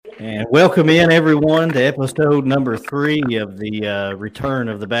And welcome in, everyone, to episode number 3 of the return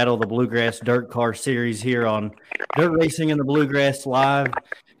of the Battle of the Bluegrass DirtCar series here on Dirt Racing in the Bluegrass Live.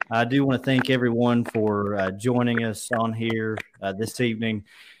 I do want to thank everyone for joining us on here this evening.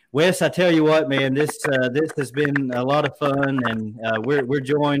 Wes, I tell you what, man, this has been a lot of fun, and we're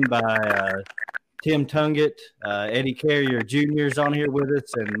joined by Tim Tungate, Eddie Carrier Jr. is on here with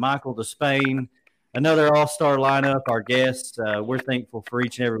us, and Michael Despain. Another all-star lineup, our guests. We're thankful for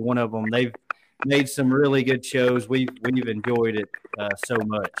each and every one of them. They've made some really good shows. We've enjoyed it so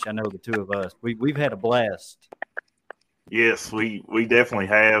much. I know the two of us. We've had a blast. Yes, we definitely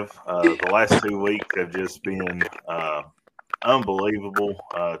have. The last 2 weeks have just been unbelievable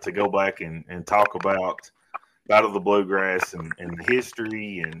to go back and talk about Battle of the Bluegrass and the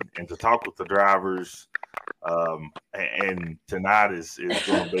history and to talk with the drivers. And tonight is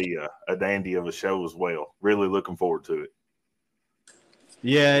going to be a dandy of a show as well. Really looking forward to it.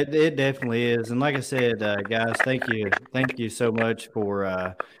 Yeah, it definitely is. And like I said, guys, thank you so much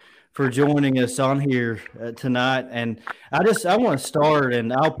for joining us on here tonight. And I want to start,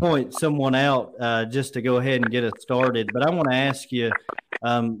 and I'll point someone out just to go ahead and get us started. But I want to ask you,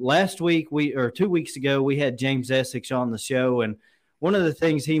 last week 2 weeks ago, we had James Essex on the show, and one of the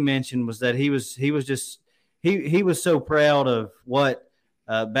things he mentioned was that he was so proud of what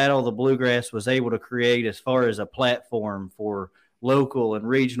Battle of the Bluegrass was able to create as far as a platform for local and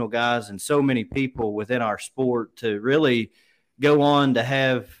regional guys and so many people within our sport to really go on to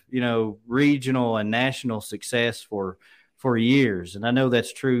have, regional and national success for years. And I know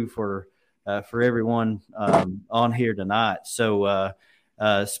that's true for everyone on here tonight. So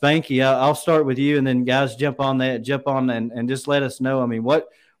Spanky, I'll start with you, and then guys jump on and just let us know. I mean,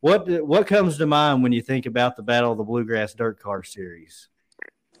 what comes to mind when you think about the Battle of the Bluegrass DirtCar series?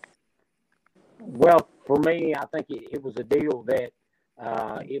 Well, for me, I think it was a deal that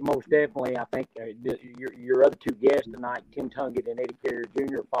it most definitely, I think your other two guests tonight, Tim Tungate and Eddie Carrier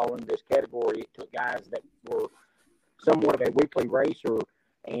Jr., fall into this category. It took guys that were somewhat of a weekly racer,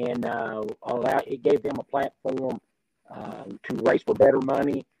 and it gave them a platform to race for better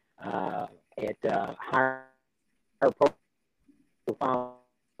money at higher profile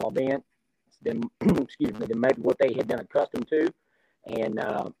events than maybe what they had been accustomed to. And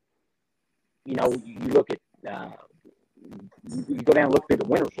you look at you go down and look through the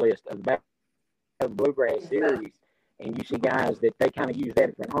winners list of the Bluegrass series, and you see guys that they kind of use that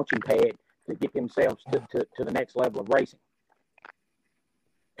as an launching pad to get themselves to the next level of racing.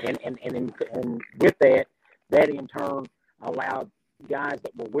 And with that in turn allowed guys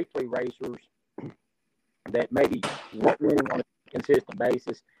that were weekly racers that maybe weren't winning on a consistent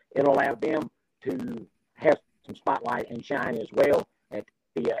basis, it allowed them to have some spotlight and shine as well at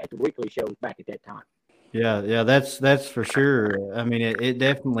the weekly shows back at that time. Yeah, that's for sure. I mean, it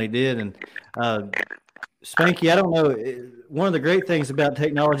definitely did. And Spanky, I don't know. One of the great things about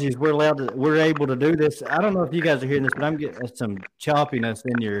technology is we're able to do this. I don't know if you guys are hearing this, but I'm getting some choppiness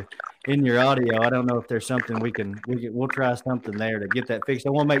in your audio. I don't know if there's something we'll try something there to get that fixed. I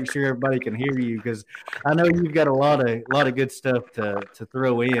want to make sure everybody can hear you, because I know you've got a lot of good stuff to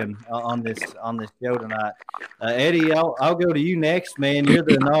throw in on this show tonight. Eddie, I'll go to you next, man. You're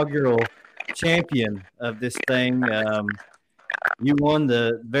the inaugural champion of this thing. You won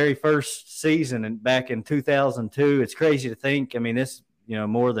the very first season back in 2002. It's crazy to think. I mean, this,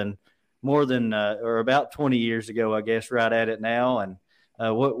 more than or about 20 years ago, I guess, right at it now. And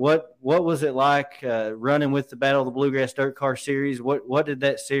what was it like running with the Battle of the Bluegrass DirtCar series? What did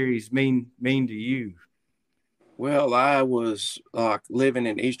that series mean to you? Well, I was living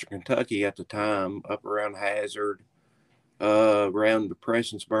in Eastern Kentucky at the time, up around Hazard, around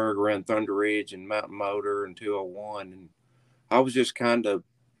Depressionsburg, around Thunder Ridge and Mountain Motor and 201. And I was just kind of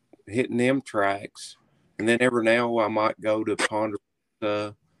hitting them tracks. And then every now I might go to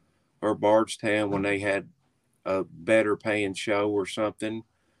Ponderosa or Bardstown when they had a better paying show or something.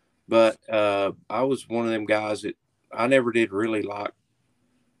 But I was one of them guys that I never did really like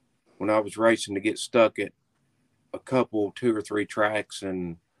when I was racing to get stuck at a couple, 2 or 3 tracks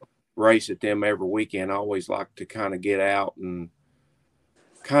and race at them every weekend. I always like to kind of get out and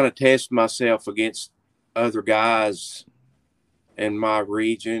kind of test myself against other guys in my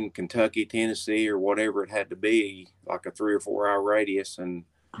region, Kentucky, Tennessee, or whatever it had to be, like a 3 or 4 hour radius. And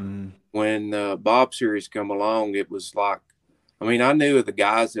when the Bob series come along, it was like, I mean, I knew of the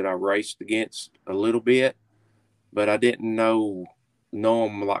guys that I raced against a little bit, but I didn't know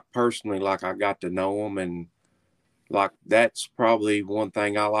them like personally, like I got to know them. And like, that's probably one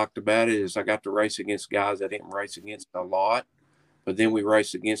thing I liked about it is I got to race against guys I didn't race against a lot, but then we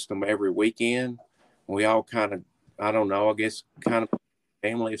raced against them every weekend. We all kind of, I don't know, I guess kind of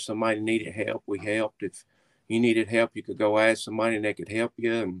family. If somebody needed help, we helped. If you needed help, you could go ask somebody and they could help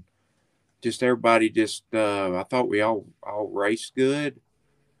you. And just everybody I thought we all raced good.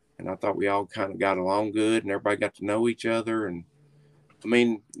 And I thought we all kind of got along good and everybody got to know each other. And I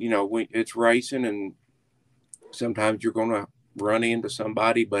mean, it's racing and sometimes you're going to run into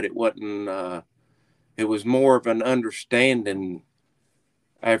somebody, but it wasn't, it was more of an understanding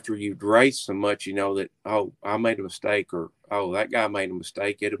after you'd raced so much, that, oh, I made a mistake, or, oh, that guy made a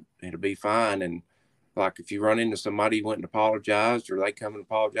mistake. It'll be fine. And like, if you run into somebody, you went and apologized, or they come and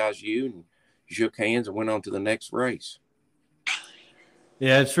apologize to you, and you shook hands and went on to the next race.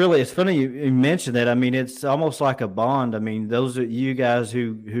 Yeah, it's funny you mentioned that. I mean, it's almost like a bond. I mean, those are you guys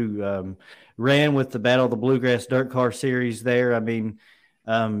who ran with the Battle of the Bluegrass DirtCar series there. I mean,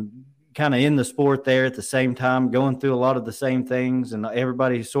 kind of in the sport there at the same time, going through a lot of the same things, and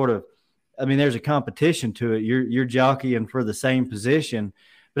everybody sort of, I mean, there's a competition to it. You're jockeying for the same position,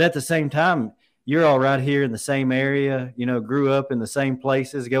 but at the same time, you're all right here in the same area, grew up in the same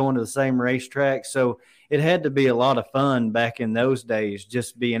places, going to the same racetrack. So it had to be a lot of fun back in those days,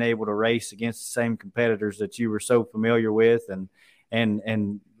 just being able to race against the same competitors that you were so familiar with and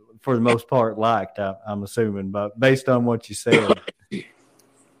for the most part liked, I'm assuming, but based on what you said.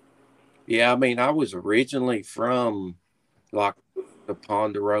 Yeah, I mean, I was originally from like the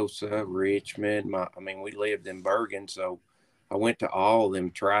Ponderosa, Richmond. We lived in Bergen, so I went to all of them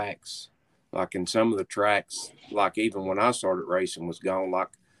tracks. Like in some of the tracks, like even when I started racing was gone, like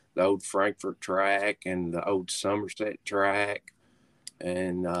the old Frankfurt track and the old Somerset track.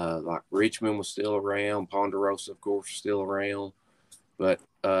 And like Richmond was still around. Ponderosa, of course, was still around. But,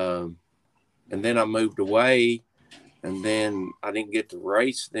 and then I moved away and then I didn't get to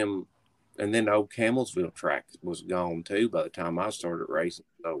race them. And then the old Camelsville track was gone too by the time I started racing.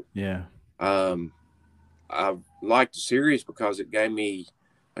 So, yeah. I liked the series because it gave me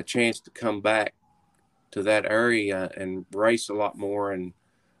a chance to come back to that area and race a lot more, and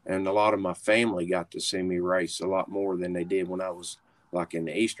a lot of my family got to see me race a lot more than they did when I was like in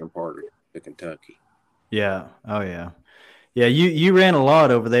the eastern part of Kentucky. Yeah. Oh yeah. Yeah. You ran a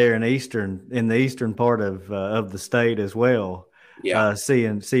lot over there in the eastern part of the state as well. Yeah.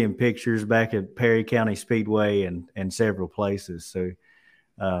 Seeing pictures back at Perry County Speedway and several places. So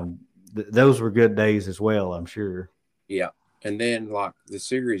those were good days as well, I'm sure. Yeah. And then like the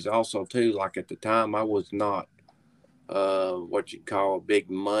series also too, like at the time I was not what you'd call a big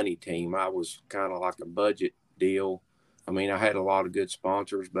money team. I was kind of like a budget deal. I mean, I had a lot of good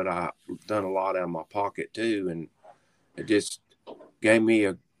sponsors, but I done a lot out of my pocket too. And it just gave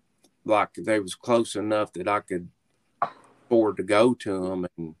me they was close enough that I could afford to go to them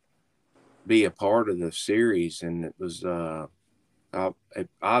and be a part of the series. And it was, I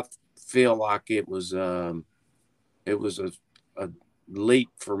feel like it was a leap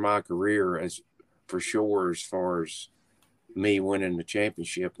for my career as far as me winning the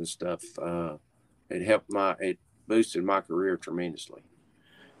championship and stuff. It boosted my career tremendously.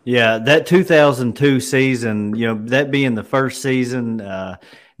 Yeah, that 2002 season, that being the first season,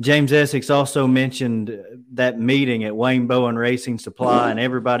 James Essex also mentioned that meeting at Wayne Bowen Racing Supply and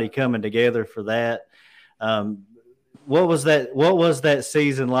everybody coming together for that. What was that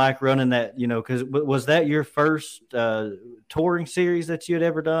season like running that, because was that your first touring series that you had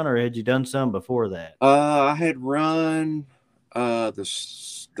ever done, or had you done some before that? I had run the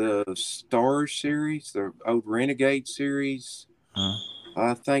Star Series, the old Renegade Series.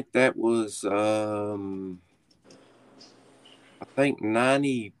 I think that was, I think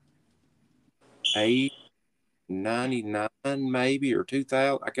 98, 99 maybe, or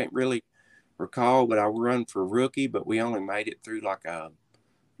 2000. I can't really recall, but I run for rookie, but we only made it through like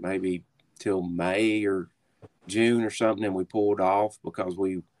maybe till May or June or something, and we pulled off because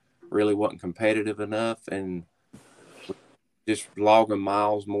we really wasn't competitive enough and just logging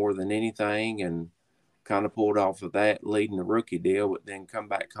miles more than anything, and kind of pulled off of that, leading the rookie deal, but then come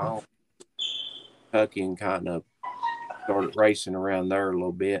back home Kentucky and kind of started racing around there a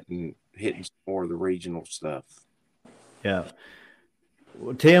little bit and hitting some more of the regional stuff. Yeah.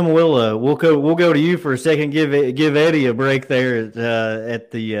 Well, Tim, we'll go to you for a second. Give Eddie a break there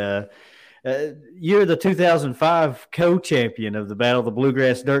at the you're the 2005 co-champion of the Battle of the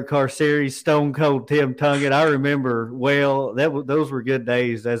Bluegrass DirtCar Series, Stone Cold Tim Tungate. I remember well those were good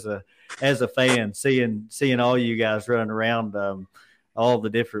days as a fan, seeing all you guys running around all the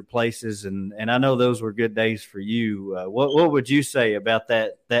different places, and I know those were good days for you. What would you say about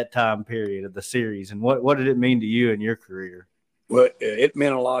that time period of the series, and what did it mean to you in your career? Well, it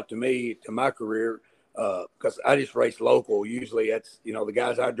meant a lot to me, to my career, because I just raced local. Usually that's, the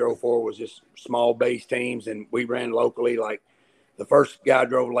guys I drove for was just small base teams, and we ran locally. Like the first guy I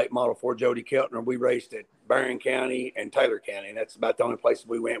drove a late model for, Jody Keltner. We raced at Barron County and Taylor County, and that's about the only places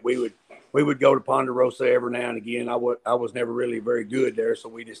we went. We would go to Ponderosa every now and again. I was never really very good there, so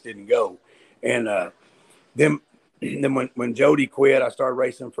we just didn't go. And then when Jody quit, I started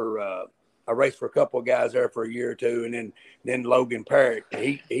racing for. I raced for a couple of guys there for a year or two, and then Logan Parrott,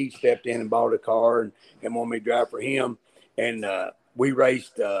 he stepped in and bought a car and wanted me to drive for him. And we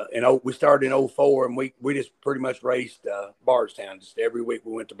raced we started in 04, and we just pretty much raced Bardstown. Just every week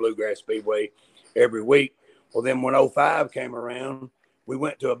we went to Bluegrass Speedway every week. Well, then when 05 came around, we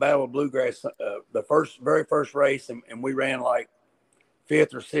went to a Battle of Bluegrass, the very first race, and we ran like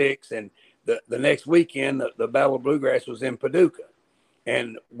 5th or 6th. And the next weekend, the Battle of Bluegrass was in Paducah.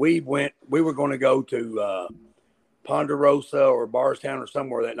 And we were going to go to Ponderosa or Bardstown or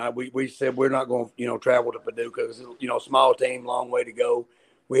somewhere that night. We said we're not going to, travel to Paducah. It's, small team, long way to go.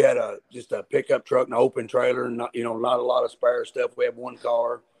 We had just a pickup truck and an open trailer and not a lot of spare stuff. We had one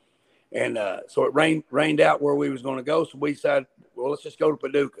car. And so it rained out where we was going to go. So we decided, well, let's just go to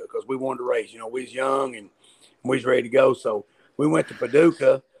Paducah because we wanted to race. We was young and we was ready to go. So we went to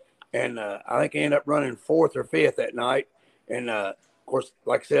Paducah, and I think I ended up running 4th or 5th that night. And of course,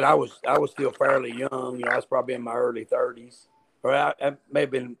 like I said, I was still fairly young. I was probably in my early 30s, or I may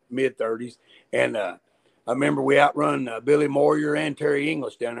have been mid 30s. And I remember we outrun Billy Moyer and Terry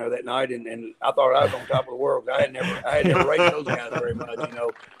English down there that night, and I thought I was on top of the world. I had never raced those guys very much.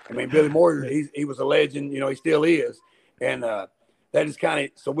 I mean, Billy Moyer, he was a legend. He still is. And that is kind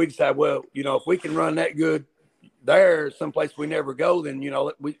of, so we decided, well, if we can run that good there, someplace we never go, then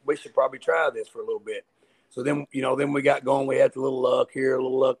we should probably try this for a little bit. So then, then we got going. We had a little luck here, a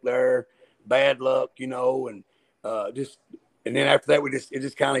little luck there, bad luck, and and then after that, it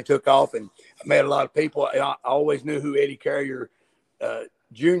just kind of took off, and I met a lot of people. I always knew who Eddie Carrier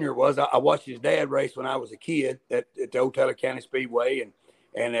Jr. was. I watched his dad race when I was a kid at the Old Taylor County Speedway,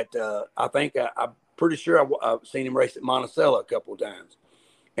 and at I think I'm pretty sure I've seen him race at Monticello a couple of times,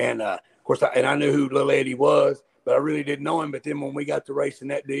 and of course, I knew who little Eddie was, but I really didn't know him. But then when we got to racing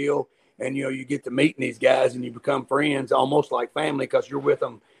that deal. And, you get to meeting these guys and you become friends, almost like family, because you're with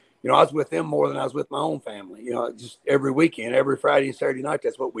them. I was with them more than I was with my own family, just every weekend, every Friday and Saturday night.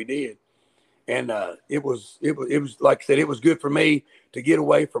 That's what we did. And it was like I said, it was good for me to get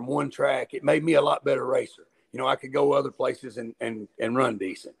away from one track. It made me a lot better racer. I could go other places and run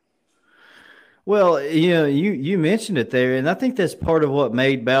decent. Well, you mentioned it there, and I think that's part of what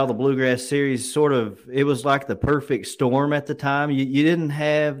made Battle of the Bluegrass Series it was like the perfect storm at the time. You didn't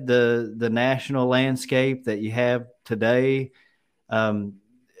have the national landscape that you have today. So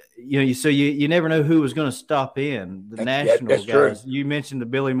you never know who was going to stop in the national that's guys. True. You mentioned the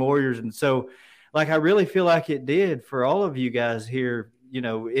Billy Moyers, and so I really feel like it did for all of you guys here.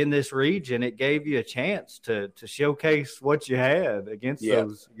 In this region, it gave you a chance to showcase what you had against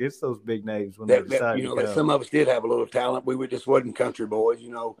those big names when they decided to come. Some of us did have a little talent. We just wasn't country boys,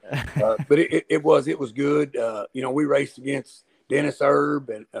 but it was good. We raced against Dennis Erb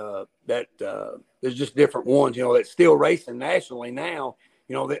and there's just different ones, that's still racing nationally now.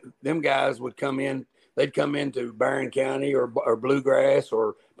 Them guys would come in. They'd come into Barron County or Bluegrass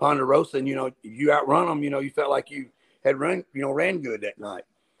or Ponderosa, and you outrun them. You felt like you had ran good that night.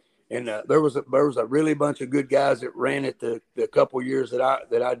 And there was a really bunch of good guys that ran it the couple years that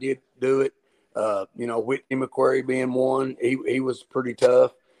I did do it. Whitney McQuarrie being one, he was pretty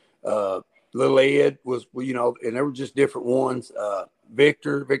tough. Little Ed was, and there were just different ones.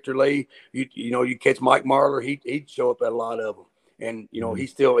 Victor Lee, you catch Mike Marler, he'd show up at a lot of them. And,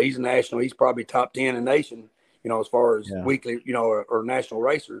 he's national. He's probably top 10 in the nation, as far as weekly, or national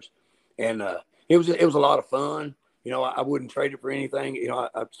racers. And it was a lot of fun. I wouldn't trade it for anything.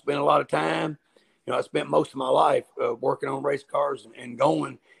 I spent a lot of time. I spent most of my life working on race cars and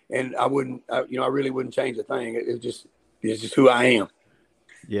going, and I really wouldn't change a thing. It's just who I am.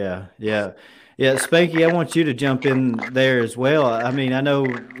 Yeah. Spanky, I want you to jump in there as well. I mean, I know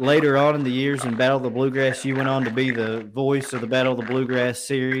later on in the years in Battle of the Bluegrass, you went on to be the voice of the Battle of the Bluegrass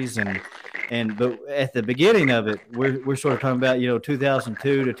series, but at the beginning of it, we're sort of talking about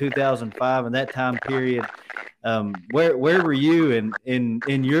 2002 to 2005 and that time period. Where were you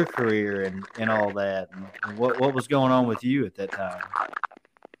in your career and all that? And what was going on with you at that time?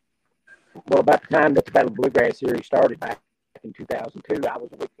 Well, about the time that the Battle of the Bluegrass series started back in 2002, I was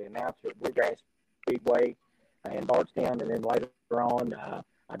a weekly announcer at Bluegrass Speedway in Bardstown, and then later on,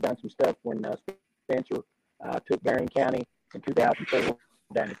 I've done some stuff when Spencer took Barron County in 2004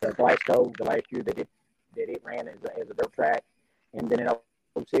 down at Glasgow, the last year that it ran as a dirt track, and then in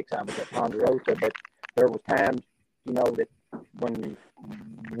 2006 I was at Ponderosa. But there was times, that when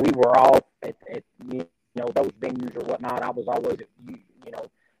we were off at those venues or whatnot. I was always,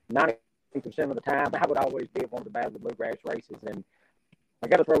 90% of the time, I would always be at one of the Battle of the Bluegrass races. And I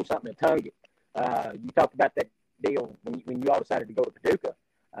got to throw something at Tungate. You talked about that deal when you all decided to go to Paducah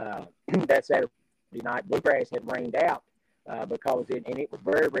that Saturday night. Bluegrass had rained out because it was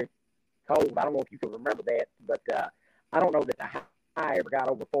very, very cold. I don't know if you can remember that, but I don't know that the high ever got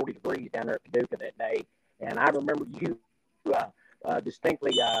over 40 degrees down there at Paducah that day. And I remember you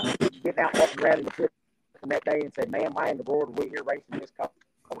distinctly getting out walking around in the pit that day and said, "Man, why in the world are we here racing this cold?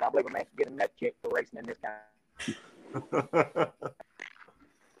 I believe a man can get a nut check for racing in this kind."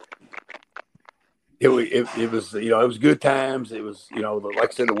 It was it was good times. It was like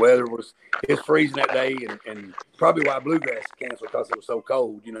I said, the weather was freezing that day, and probably why Bluegrass canceled because it was so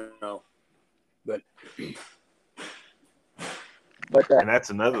cold. But and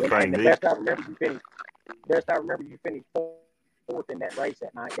that's another thing. Best I remember you finished fourth in that race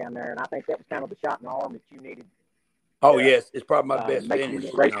that night down there, and I think that was kind of the shot in the arm that you needed. Oh yes, it's probably my best finish.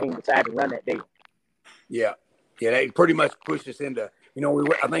 The race team decided to run that deal. Yeah, they pretty much pushed us into.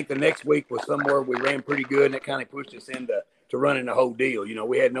 I think the next week was somewhere we ran pretty good, and it kind of pushed us into running the whole deal.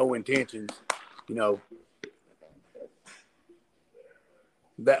 We had no intentions.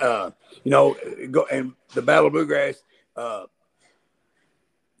 That go and the Battle of Bluegrass.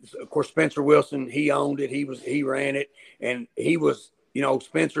 Of course, Spencer Wilson, he owned it. He ran it, and he was,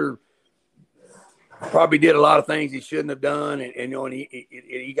 Spencer probably did a lot of things he shouldn't have done, and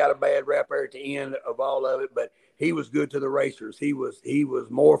he got a bad rap there at the end of all of it. But he was good to the racers. He was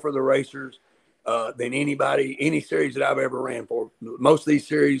more for the racers than any series that I've ever ran for. Most of these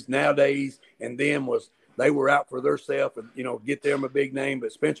series nowadays and then they were out for themselves and get them a big name.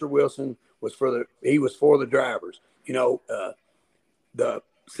 But Spencer Wilson was for the drivers. The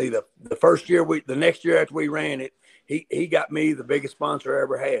first year the next year after we ran it, he got me the biggest sponsor I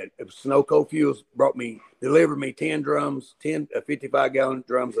ever had. It was Sunoco Fuels delivered me 10 55-gallon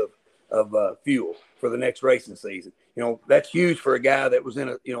drums of fuel for the next racing season. That's huge for a guy that was in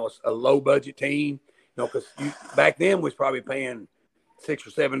a low budget team, because back then was probably paying $6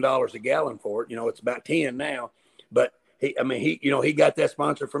 or $7 a gallon for it. It's about 10 now, but he got that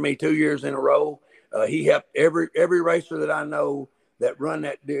sponsor for me 2 years in a row. He helped every racer that I know that run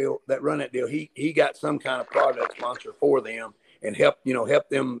that deal. He got some kind of product sponsor for them and help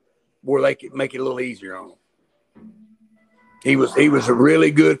them where they could make it a little easier on them. He was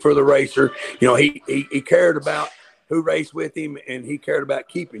really good for the racer. He cared about who raced with him, and he cared about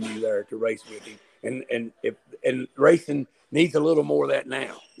keeping you there to race with him. And racing needs a little more of that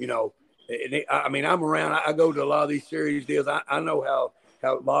now. I'm around. I go to a lot of these series deals. I know how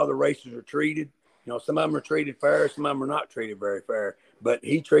a lot of the racers are treated. Some of them are treated fair, some of them are not treated very fair. But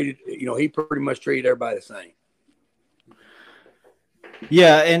he pretty much treated everybody the same.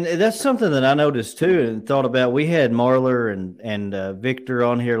 Yeah, and that's something that I noticed too and thought about. We had Marler and Victor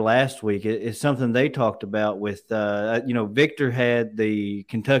on here last week. It's something they talked about with, Victor had the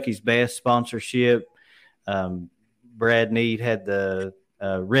Kentucky's Best sponsorship. Brad Need had the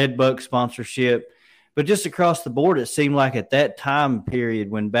Red Buck sponsorship. But just across the board, it seemed like at that time period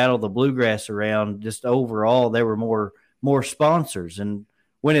when Battle of the Bluegrass around, just overall, there were more sponsors. And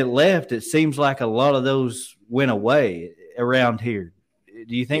when it left, it seems like a lot of those went away around here.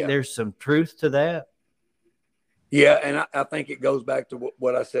 Do you think there's some truth to that? Yeah, and I think it goes back to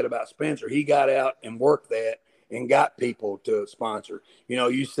what I said about Spencer. He got out and worked that and got people to sponsor.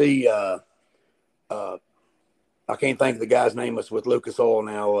 You see I can't think of the guy's name. It's with Lucas Oil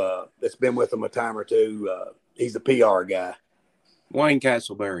now. That's been with him a time or two. He's a PR guy. Wayne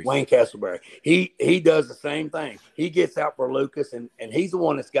Castleberry. He does the same thing. He gets out for Lucas, and he's the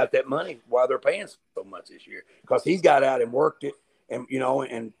one that's got that money while they're paying so much this year, because he's got out and worked it, and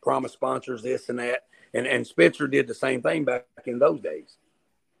and promised sponsors this and that. And Spencer did the same thing back in those days.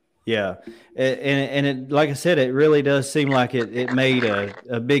 Yeah, and it, like I said, it really does seem like it made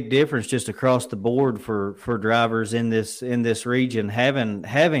a big difference just across the board for drivers in this region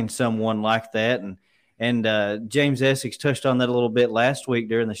having someone like that. And James Essex touched on that a little bit last week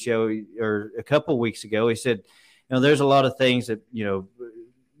during the show, or a couple of weeks ago. He said, there's a lot of things that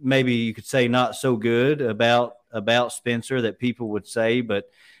maybe you could say not so good about Spencer that people would say, but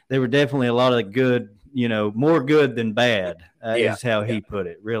there were definitely a lot of good. More good than bad is how he put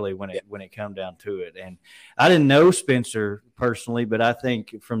it, really, when it come down to it. And I didn't know Spencer personally, but I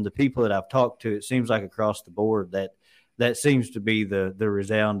think from the people that I've talked to, it seems like across the board that seems to be the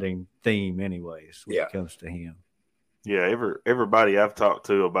resounding theme anyways when it comes to him. Yeah, everybody I've talked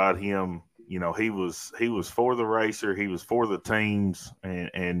to about him, he was for the racer, he was for the teams,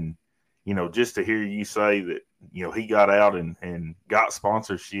 and just to hear you say that, he got out and got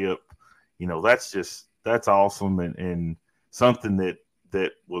sponsorship, that's awesome, and something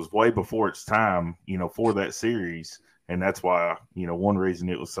that was way before its time, for that series, and that's why one reason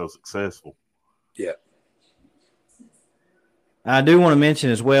it was so successful. Yeah. I do want to mention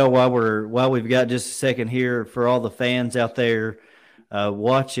as well, while we've got just a second here, for all the fans out there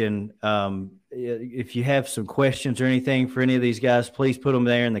watching, if you have some questions or anything for any of these guys, please put them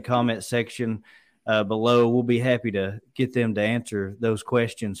there in the comment section below. We'll be happy to get them to answer those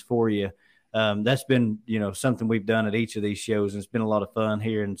questions for you. That's been, something we've done at each of these shows, and it's been a lot of fun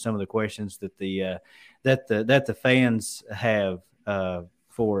hearing some of the questions that the fans have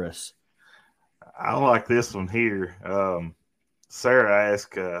for us. I like this one here. Sarah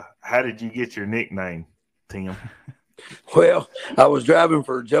asked, how did you get your nickname, Tim? Well, I was driving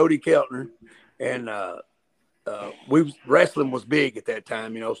for Jody Keltner, and wrestling was big at that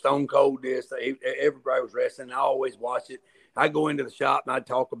time. Stone Cold this, everybody was wrestling. I always watch it. I go into the shop and I'd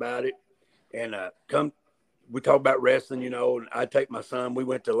talk about it, and we talk about wrestling, and I'd take my son. We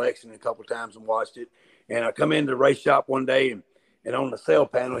went to Lexington a couple of times and watched it. And I come into the race shop one day, and on the cell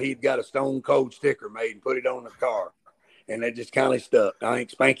panel, he'd got a Stone Cold sticker made and put it on the car. And it just kind of stuck. I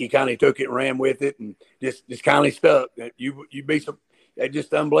think Spanky kind of took it and ran with it, and just kind of stuck. You'd be some. It's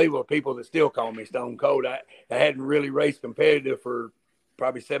just unbelievable people that still call me Stone Cold. I hadn't really raced competitive for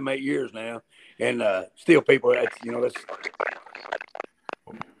probably 7-8 years now, and still people. That's.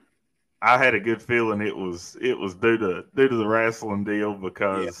 I had a good feeling it was due to the wrestling deal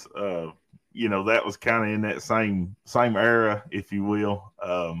because that was kind of in that same era, if you will.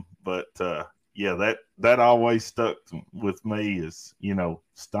 That always stuck with me as,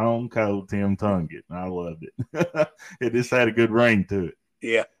 Stone Cold Tim Tungate. I loved it. It just had a good ring to it.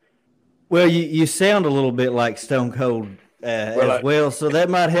 Yeah. Well, you sound a little bit like Stone Cold as well, so that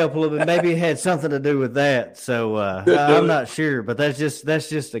might help a little bit. Maybe it had something to do with that. So I'm not sure, but that's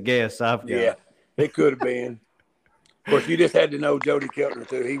just a guess I've got. Yeah, it could have been. Of course, you just had to know Jody Keltner,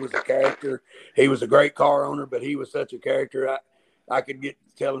 too. He was a character. He was a great car owner, but he was such a character. I could get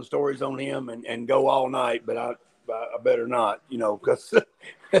telling stories on him and go all night, but I better not, because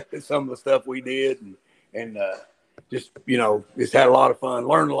some of the stuff we did and just had a lot of fun,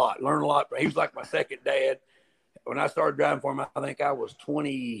 learned a lot. He was like my second dad. When I started driving for him, I think I was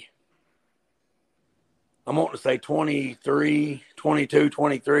 20, I'm wanting to say 23, 22,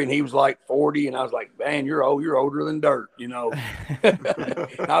 23, and he was like 40, and I was like, man, you're older than dirt,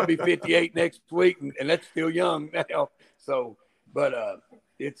 I'll be 58 next week, and that's still young now. So, but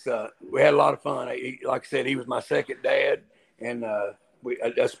we had a lot of fun. Like I said, he was my second dad, and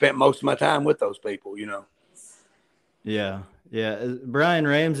I spent most of my time with those people, Yeah. Brian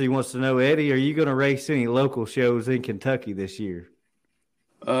Ramsey wants to know, Eddie, are you going to race any local shows in Kentucky this year?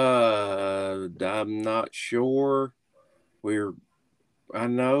 I'm not sure. I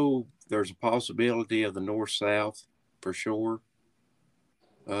know there's a possibility of the North-South for sure.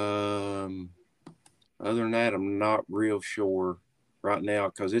 Other than that, I'm not real sure right now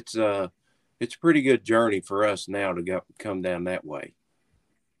because it's a pretty good journey for us now to come down that way.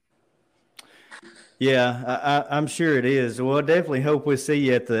 Yeah, I'm sure it is. Well, I definitely hope we see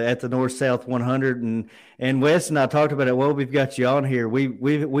you at the North-South 100. And Wes and I talked about it. Well, we've got you on here.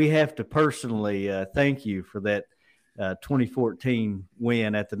 We have to personally thank you for that 2014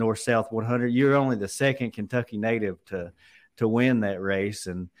 win at the North-South 100. You're only the second Kentucky native to win that race,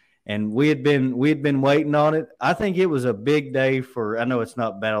 and we had been waiting on it. I think it was a big day for. I know it's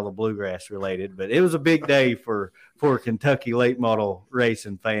not Battle of the Bluegrass related, but it was a big day for Kentucky late model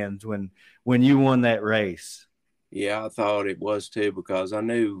racing fans when you won that race. Yeah, I thought it was too because I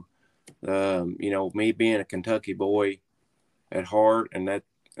knew, me being a Kentucky boy at heart, and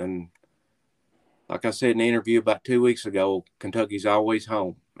like I said in the interview about 2 weeks ago, Kentucky's always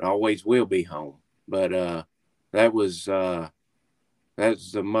home, always will be home. But that's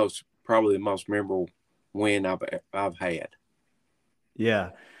probably the most memorable win I've had. Yeah.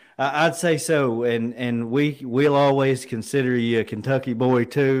 I'd say so, and we'll always consider you a Kentucky boy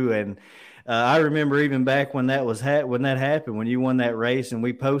too. And I remember even back when that happened, when you won that race, and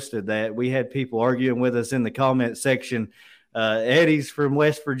we posted that, we had people arguing with us in the comment section. Eddie's from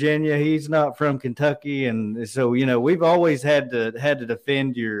West Virginia; he's not from Kentucky, and so we've always had to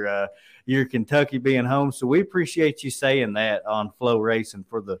defend your Kentucky being home. So we appreciate you saying that on Flow Racing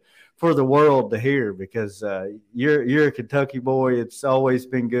for the world to hear, because you're a Kentucky boy. It's always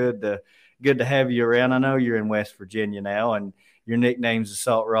been good to have you around. I know you're in West Virginia now, and your nickname's the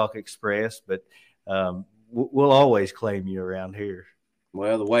Salt Rock Express, but we'll always claim you around here.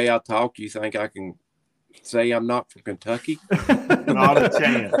 Well, the way I talk, you think I can say I'm not from Kentucky? Not a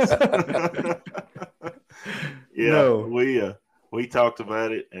chance. Yeah, no. we talked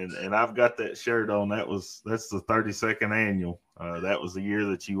about it, and I've got that shirt on. That's the 32nd annual. That was the year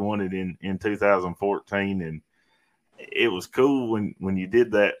that you won it in 2014, and it was cool when you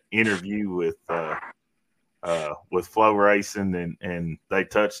did that interview with Flow Racing, and they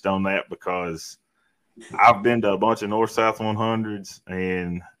touched on that, because I've been to a bunch of North-South 100s,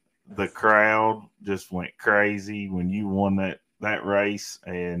 and the crowd just went crazy when you won that race.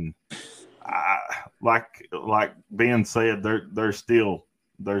 And like Ben said, they're still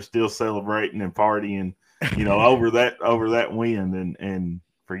celebrating and partying, over that win, and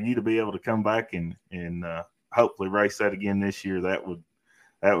for you to be able to come back and hopefully race that again this year, that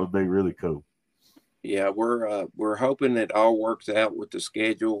would be really cool. Yeah, we're hoping it all works out with the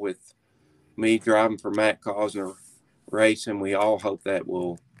schedule, with me driving for Matt Cosner racing. We all hope that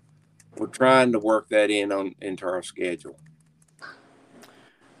we're trying to work that into our schedule.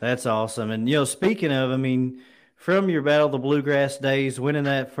 That's awesome. And, speaking of, from your Battle of the Bluegrass days, winning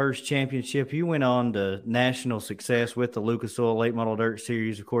that first championship, you went on to national success with the Lucas Oil Late Model Dirt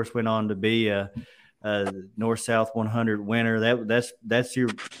Series. Of course, went on to be a North-South 100 winner. That's your,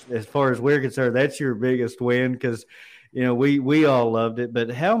 as far as we're concerned, that's your biggest win, because, we all loved it.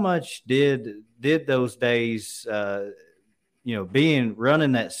 But how much did those days, running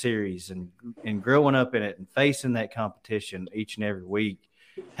that series and growing up in it and facing that competition each and every week,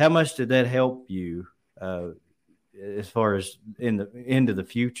 how much did that help you as far as into the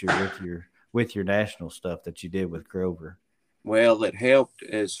future with your national stuff that you did with Grover? Well, it helped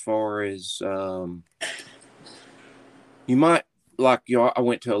as far as you might, I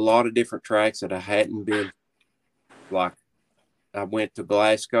went to a lot of different tracks that I hadn't been. Like, I went to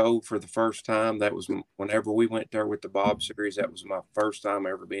Glasgow for the first time. That was whenever we went there with the Bob Series. That was my first time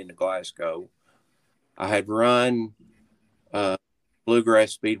ever being to Glasgow. I had run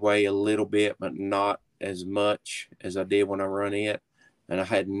Bluegrass Speedway a little bit, but not as much as I did when I run it. And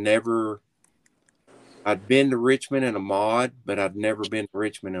I'd been to Richmond in a mod, but I'd never been to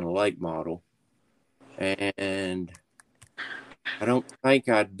Richmond in a late model. And I don't think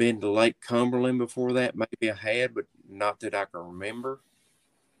I'd been to Lake Cumberland before that. Maybe I had, but not that I can remember.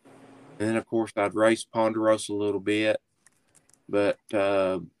 And then, of course, I'd raced Ponderosa a little bit. But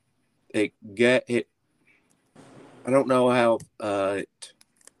I don't know how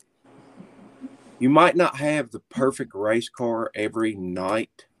you might not have the perfect race car every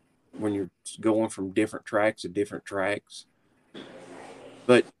night when you're going from different tracks to different tracks.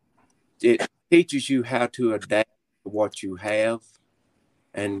 But it teaches you how to adapt to what you have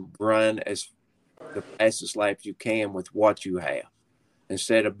and run as the fastest laps you can with what you have.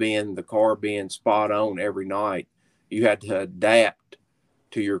 Instead of the car being spot on every night, you had to adapt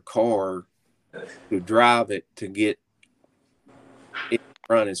to your car to drive it to get it to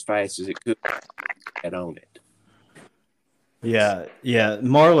run as fast as it could get on it. Yeah.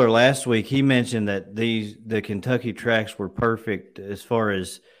 Marlar last week, he mentioned that the Kentucky tracks were perfect as far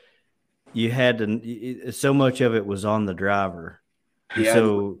as you had to, so much of it was on the driver. Yeah,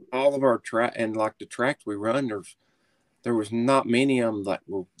 so all of our track, and like the tracks we run, there was not many of them that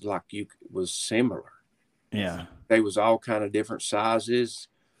were was similar. Yeah, they was all kind of different sizes,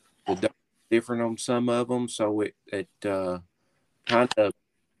 different on some of them. So it kind of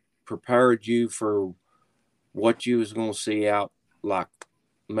prepared you for what you was going to see out, like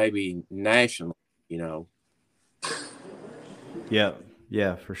maybe national,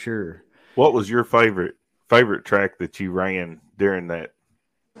 Yeah, for sure. What was your favorite track that you ran during that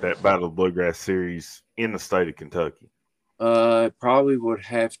Battle of Bluegrass series in the state of Kentucky? It probably would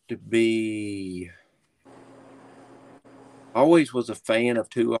have to be. Always was a fan of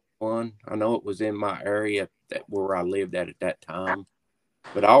 201. I know it was in my area where I lived at that time,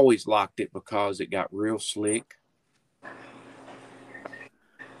 but I always liked it because it got real slick.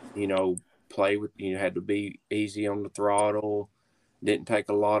 Play with, had to be easy on the throttle, didn't take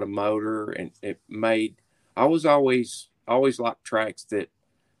a lot of motor, and it made. I was always liked tracks that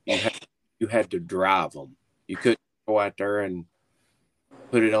you had to drive them. You couldn't go out there and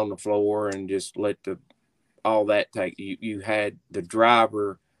put it on the floor and just let all that take. You had the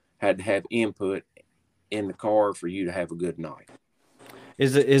driver had to have input in the car for you to have a good night.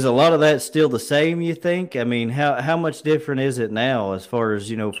 Is a lot of that still the same, you think? I mean, how much different is it now as far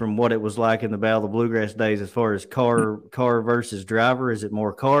as, from what it was like in the Battle of the Bluegrass days as far as car versus driver? Is it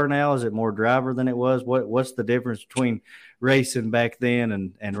more car now? Is it more driver than it was? What's the difference between racing back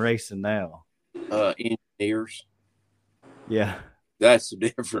then and racing now? Engineers. Yeah. That's the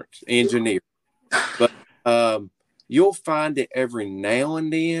difference. Engineer. But you'll find it every now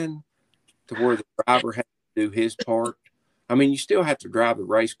and then to where the driver has to do his part. I mean, you still have to drive the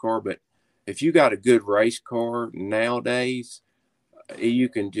race car, but if you got a good race car nowadays, you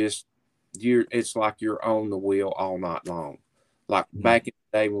can just it's like you're on the wheel all night long. Like back in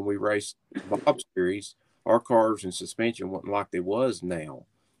the day when we raced Bob Series, our cars and suspension wasn't like they was now.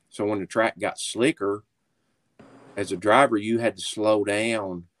 So when the track got slicker, as a driver, you had to slow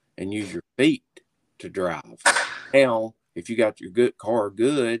down and use your feet to drive. Now, if you got your good car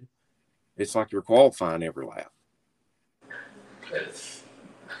good, it's like you're qualifying every lap.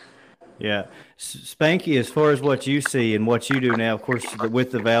 Yeah. Spanky, as far as what you see and what you do now, of course,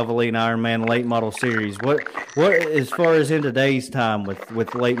 with the Valvoline Ironman late model series, what as far as in today's time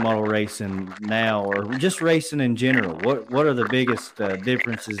with late model racing now, or just racing in general, what are the biggest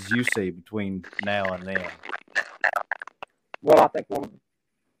differences you see between now and then? Well, I think one of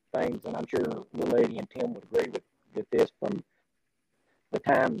the things, and I'm sure Lady and Tim would agree with this, from the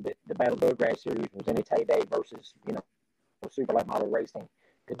time that the Battle Bluegrass series was in its heyday versus, super late model racing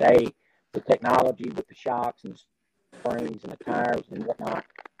today, the technology with the shocks and springs and the tires and whatnot,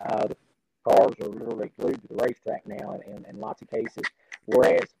 the cars are literally glued to the racetrack now in lots of cases.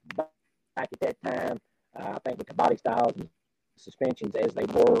 Whereas back at that time, I think with the body styles and suspensions as they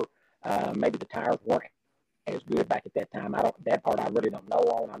were, maybe the tires weren't as good back at that time. That part I really don't know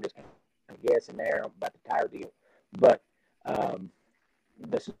on. I'm just kind of guessing there about the tire deal. But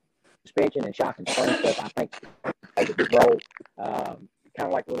the suspension and shock and spring stuff, I think, played a big role. Kind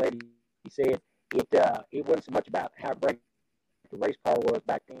of like the lady said, it wasn't so much about how great the race car was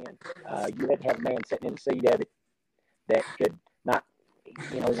back then. You had to have a man sitting in the seat of it that could not,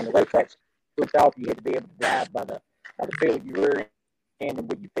 when the racetrack switched off, you had to be able to drive by the feel of your rear end and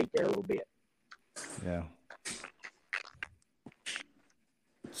with your feet there a little bit. Yeah.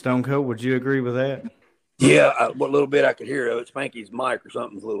 Stone Cold, would you agree with that? Yeah, what little bit I could hear of it, Spanky's mic or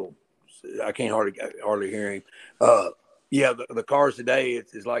something's a little. I can't hardly hear him. Yeah, the cars today,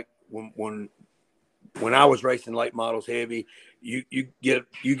 it's like when I was racing late models heavy, you get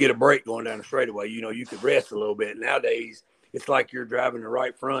a break going down the straightaway. You could rest a little bit. Nowadays, it's like you're driving the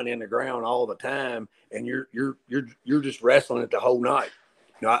right front in the ground all the time, and you're just wrestling it the whole night.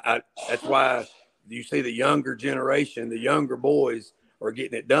 That's why you see the younger generation, the younger boys, are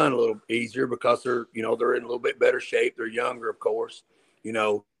getting it done a little easier because they're in a little bit better shape. They're younger, of course.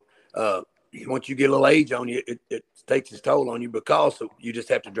 Once you get a little age on you, it takes its toll on you because you just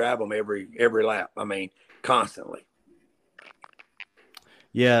have to drive them every lap. I mean, constantly.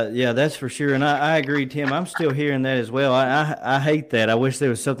 Yeah, that's for sure. And I agree, Tim. I'm still hearing that as well. I hate that. I wish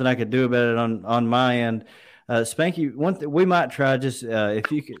there was something I could do about it on my end. Spanky, one thing we might try, just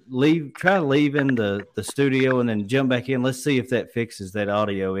if you could try leaving the studio and then jump back in. Let's see if that fixes that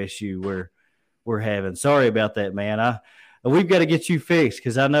audio issue we're having. Sorry about that, man. We've got to get you fixed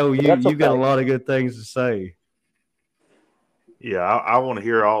because I know you've got a lot of good things to say. Yeah, I want to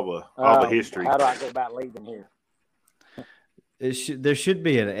hear all the history. How do I go about leaving here? There should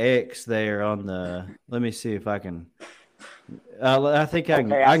be an X there on the. Let me see if I can. I think I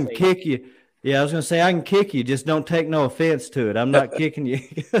can kick you. Yeah, I was going to say I can kick you. Just don't take no offense to it. I'm not kicking you.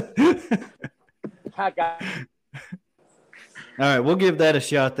 I got it. All right, we'll give that a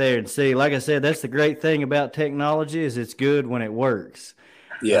shot there and see. Like I said, that's the great thing about technology is it's good when it works.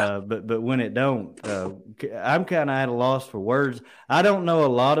 Yeah. But when it don't, I'm kind of at a loss for words. I don't know a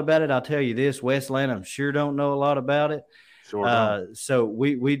lot about it. I'll tell you this, Wes Lanham sure don't know a lot about it. Sure don't. So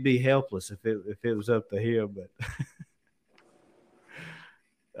we'd be helpless if it was up to him. But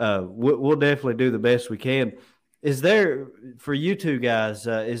we'll definitely do the best we can. Is there, for you two guys,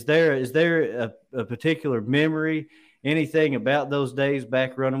 is there a particular memory, anything about those days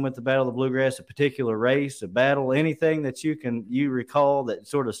back running with the Battle of the Bluegrass, a particular race, a battle, anything that you recall that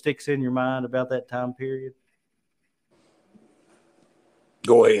sort of sticks in your mind about that time period?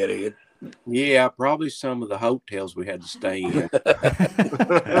 Go ahead, Ed. Yeah, probably some of the hotels we had to stay in.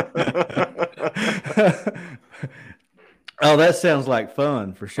 Oh, that sounds like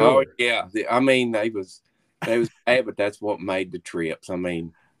fun for sure. Oh yeah, I mean they was bad, but that's what made the trips. I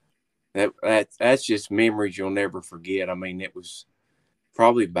mean that's just memories you'll never forget. I mean it was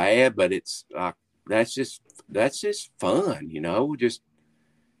probably bad, but it's like that's just fun, Just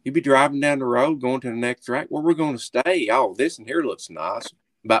you'd be driving down the road going to the next track. Where we're going to stay? Oh, this and here looks nice.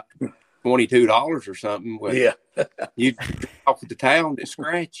 About $22 or something. Well, yeah. You off at the town to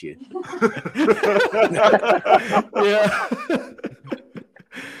scratch you. Yeah.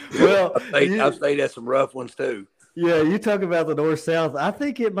 Well, I've stayed at some rough ones too. Yeah, you talk about the North-South. I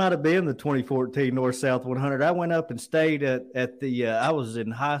think it might have been the 2014 North-South 100. I went up and stayed at the I was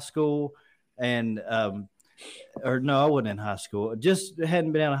in high school and or no, I wasn't in high school. Just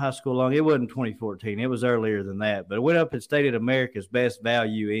hadn't been out of high school long. It wasn't 2014. It was earlier than that. But I went up and stayed at America's Best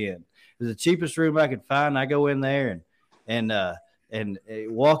Value Inn. It was the cheapest room I could find. I go in there and and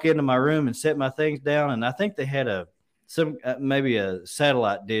walk into my room and set my things down. And I think they had maybe a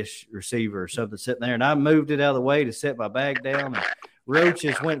satellite dish receiver or something sitting there. And I moved it out of the way to set my bag down, and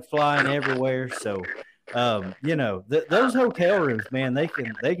roaches went flying everywhere. So, those hotel rooms, man, they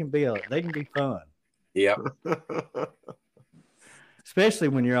can be fun. Yeah. Especially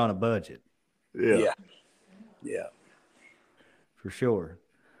when you're on a budget. Yeah. For sure.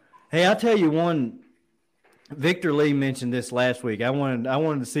 Hey, I'll tell you one. Victor Lee mentioned this last week. I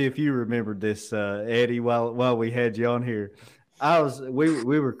wanted to see if you remembered this, Eddie, while we had you on here.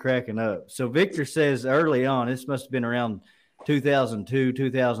 We were cracking up. So Victor says early on, this must have been around 2002,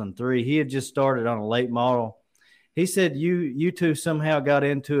 2003. He had just started on a late model. He said you two somehow got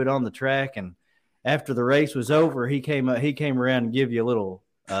into it on the track, and after the race was over, he came around and give you a little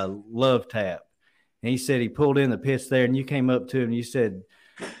love tap. And he said he pulled in the pits there, and you came up to him and you said,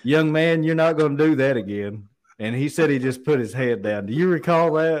 "Young man, you're not going to do that again." And he said he just put his head down. Do you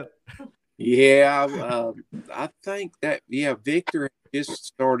recall that? Yeah, I think that, Victor just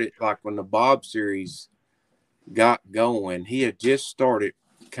started, like when the Bob Series got going, he had just started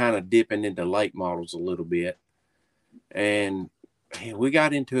kind of dipping into late models a little bit. And we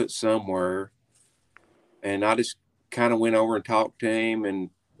got into it somewhere. And I just kind of went over and talked to him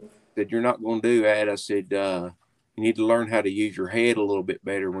and said, "You're not going to do that." I said, "You need to learn how to use your head a little bit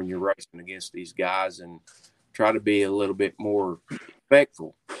better when you're racing against these guys and try to be a little bit more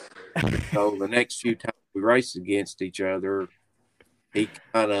respectful." So the next few times we raced against each other, he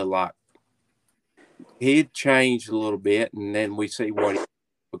kind of he'd changed a little bit, and then we see what he's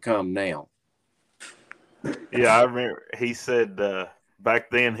become now. Yeah, I remember he said back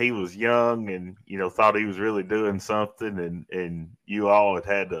then he was young and, thought he was really doing something, and you all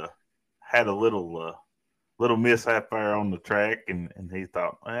had a little mishap there on the track, and he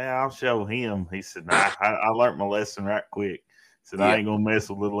thought, "I'll show him." He said, "Nah, I learned my lesson right quick." He said, "I ain't gonna mess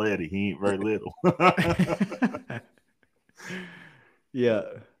with little Eddie. He ain't very little." Yeah.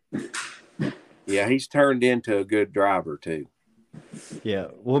 Yeah, he's turned into a good driver too. Yeah.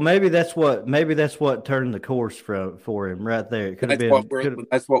 Well, maybe that's what turned the course for him right there. It could have been.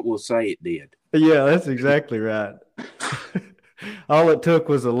 That's what we'll say it did. Yeah, that's exactly right. All it took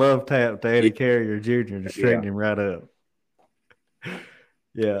was a love tap to Eddie Carrier Jr. to straighten him right up.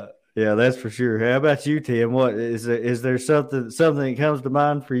 Yeah, that's for sure. How about you, Tim? What is there something that comes to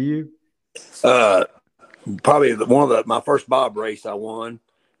mind for you? Probably one of my first Bob race I won.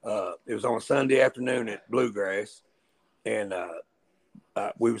 It was on a Sunday afternoon at Bluegrass, and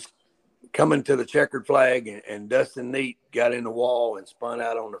we was coming to the checkered flag, and Dustin Neat got in the wall and spun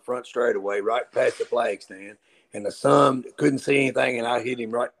out on the front straightaway right past the flag stand. And the sun couldn't see anything, and I hit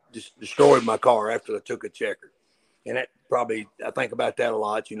him right, just destroyed my car after I took a checker. And that probably, I think about that a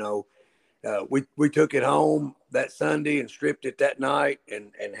lot. We took it home that Sunday and stripped it that night,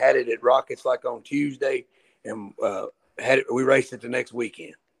 and had it at Rockets like on Tuesday, and we raced it the next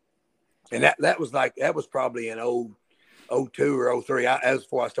weekend. And that was probably in 02 or 03. That was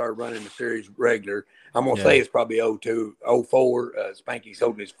before I started running the series regular. I'm going to say it's probably 02, 04. Spanky's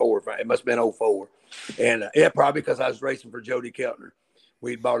holding his 4. It must have been 04. And probably because I was racing for Jody Keltner.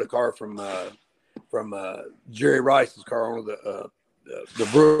 We'd bought a car from Jerry Rice's car, one of the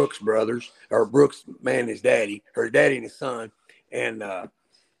Brooks brothers, or Brooks man, his daddy and his son. And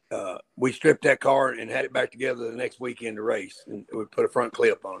we stripped that car and had it back together the next weekend to race. And we put a front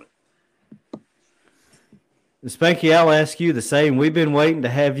clip on it. Spanky, I'll ask you the same. We've been waiting to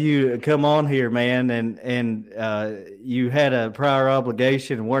have you come on here, man, and you had a prior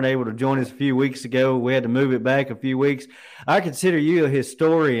obligation and weren't able to join us a few weeks ago. We had to move it back a few weeks. I consider you a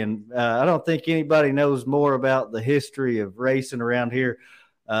historian. I don't think anybody knows more about the history of racing around here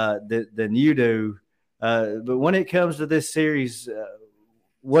than you do. But when it comes to this series,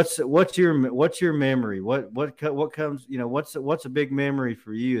 what's your memory? What comes? What's a big memory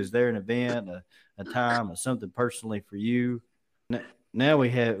for you? Is there an event, a time, or something personally for you? Now we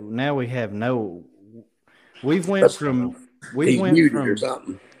have no. We went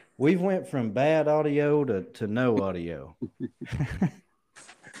from bad audio to no audio.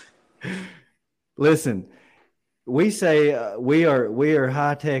 Listen, we say we are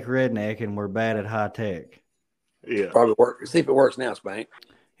high tech redneck and we're bad at high tech. Yeah, probably work. See if it works now, Spank.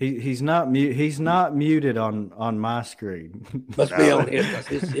 He's not muted on my screen. Must be on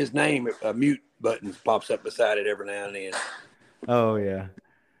his name. A mute button pops up beside it every now and then. Oh yeah.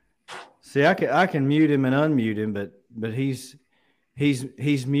 See, I can mute him and unmute him, but he's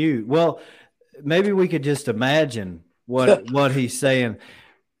mute. Well, maybe we could just imagine what he's saying.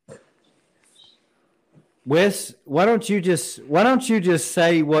 Wes, why don't you just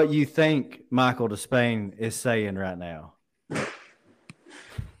say what you think Michael Despain is saying right now?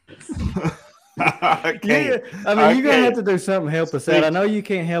 I can't. I mean, you're gonna have to do something to help us out. I know you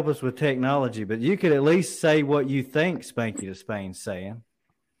can't help us with technology, but you could at least say what you think Spanky Despain's saying.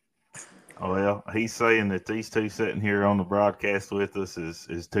 Well, he's saying that these two sitting here on the broadcast with us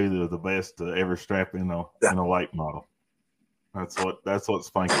is two of the best to ever strap in a late model. That's what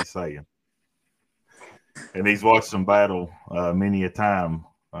Spanky's saying, and he's watched them battle many a time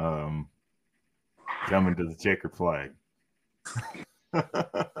coming to the checkered flag.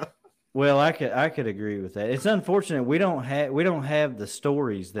 Well, I could agree with that. It's unfortunate we don't have the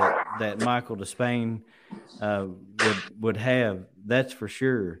stories that Michael Despain would have. That's for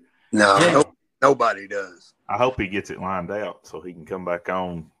sure. No, nobody does. I hope he gets it lined out so he can come back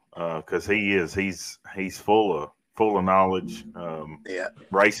on because he's full of knowledge,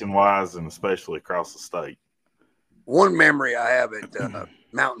 racing wise, and especially across the state. One memory I have at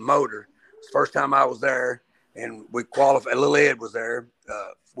Mountain Motor, it's the first time I was there, and we qualified. Little Ed was there.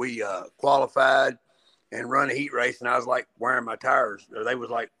 We qualified and run a heat race, and I was like wearing my tires. They was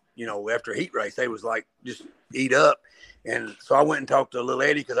like, after a heat race, they was like just eat up. And so I went and talked to little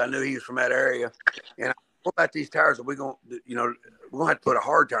Eddie because I knew he was from that area. And I, what about these tires? We're going to have to put a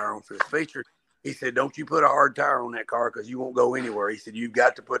hard tire on for this feature. He said, don't you put a hard tire on that car because you won't go anywhere. He said, you've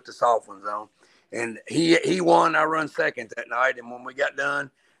got to put the soft ones on. And he won. I run second that night. And when we got done,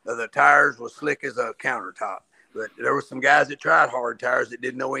 the tires was slick as a countertop. But there were some guys that tried hard tires that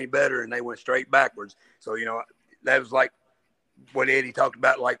didn't know any better, and they went straight backwards. So, that was like what Eddie talked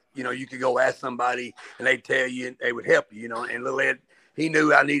about, like, you could go ask somebody and they'd tell you and they would help you, and little Ed, he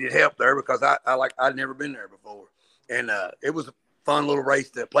knew I needed help there because I'd never been there before. And it was a fun little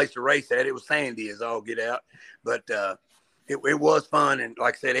place to race at. It was sandy as all get out, but it was fun. And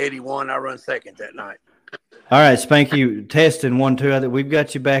like I said, Eddie won. I run second that night. All right, Spanky, testing 1, 2. I think we've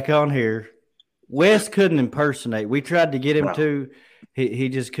got you back on here. Wes couldn't impersonate. We tried to get him to. He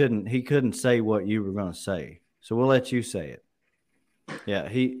just couldn't. He couldn't say what you were going to say. So we'll let you say it. Yeah,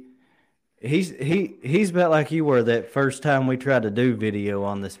 he's about like you were that first time we tried to do video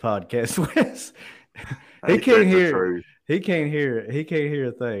on this podcast. Wes, he can't hear. He can't hear. He can't hear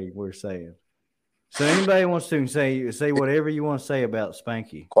a thing we're saying. So anybody wants to say whatever you want to say about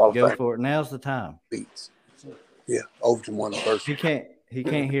Spanky, go for it. Now's the time. Beats. Yeah, Overton won the first. He can't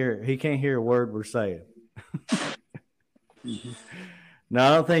hear. He can't hear a word we're saying. Mm-hmm. No,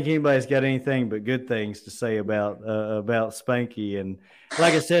 I don't think anybody's got anything but good things to say about Spanky. And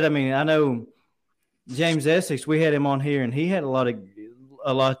like I said, I mean, I know James Essex. We had him on here, and he had a lot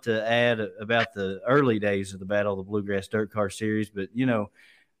to add about the early days of the Battle of the Bluegrass DirtCar series. But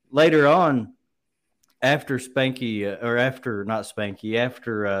later on, after Spencer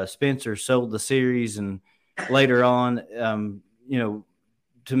sold the series, and later on,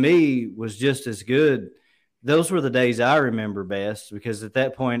 to me was just as good. Those were the days I remember best because at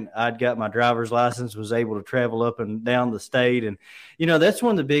that point I'd got my driver's license, was able to travel up and down the state. And, that's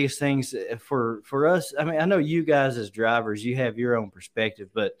one of the biggest things for us. I mean, I know you guys as drivers, you have your own perspective,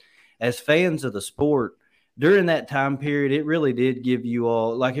 but as fans of the sport during that time period, it really did give you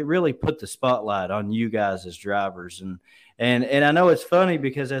all, like, it really put the spotlight on you guys as drivers. And I know it's funny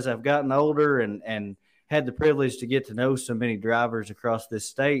because as I've gotten older and had the privilege to get to know so many drivers across this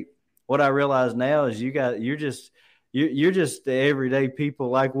state, what I realize now is you're just the everyday people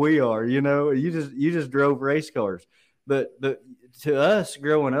like we are. You just drove race cars, but to us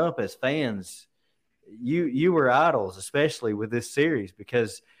growing up as fans, you were idols, especially with this series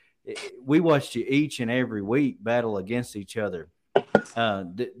because we watched you each and every week battle against each other.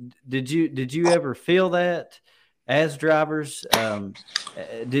 Did you ever feel that as drivers? Do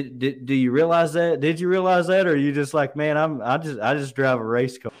you realize that? Did you realize that, or are you just like, man, I just drive a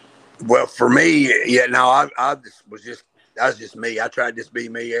race car? Well, for me, yeah, no, I was just me. I tried to just be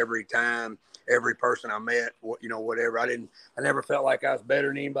me every time, every person I met, whatever. I never felt like I was better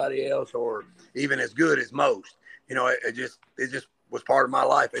than anybody else or even as good as most. It just was part of my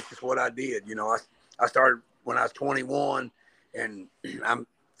life. It's just what I did. I started when I was 21 and I'm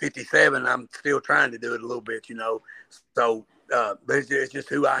 57. I'm still trying to do it a little bit, So, but it's just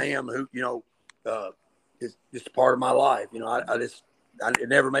who I am. It's just part of my life. It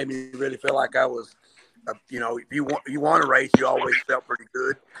never made me really feel like I was, if you want to race, you always felt pretty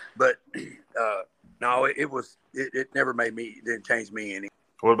good. But no, it never didn't change me any.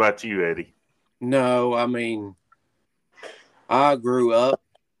 What about you, Eddie? No, I mean, I grew up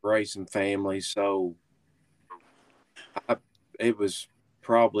racing family, so it was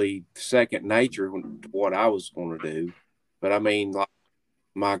probably second nature to what I was going to do. But I mean, like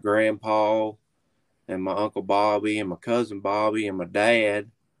my grandpa and my Uncle Bobby and my cousin Bobby and my dad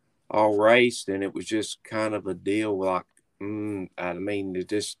all raced, and it was just kind of a deal like, I mean, it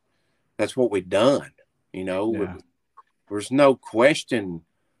just that's what we'd done. Yeah. There's no question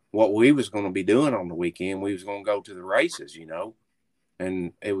what we was going to be doing on the weekend. We was going to go to the races,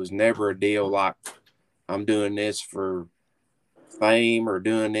 and it was never a deal like I'm doing this for fame or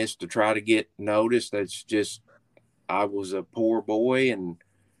doing this to try to get noticed. That's just, I was a poor boy and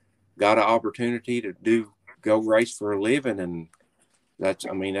got an opportunity to go race for a living. And that's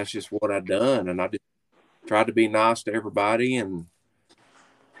just what I done. And I just tried to be nice to everybody and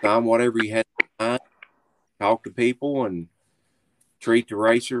sign whatever you had to sign, talk to people and treat the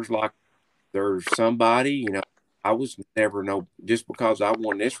racers like they're somebody. I was never just because I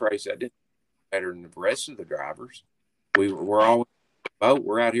won this race, I didn't better than the rest of the drivers. We're always boat.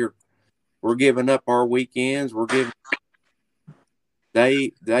 We're out here. We're giving up our weekends. We're giving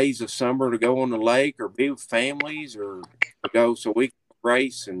days of summer to go on the lake or be with families or go so we can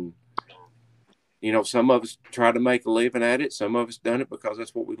race. And some of us try to make a living at it. Some of us done it because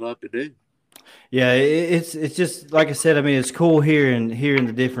that's what we love to do. Yeah, it's just like I said. I mean, it's cool hearing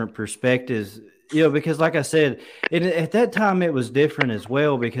the different perspectives. Because like I said, at that time it was different as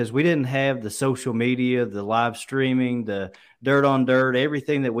well because we didn't have the social media, the live streaming, the dirt on dirt,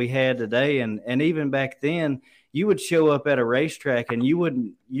 everything that we had today. And even back then, you would show up at a racetrack and you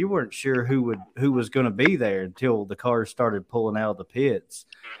weren't sure who was going to be there until the cars started pulling out of the pits.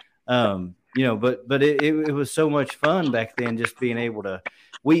 But it was so much fun back then, just being able to.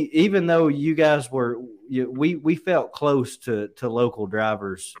 Even though you guys we felt close to local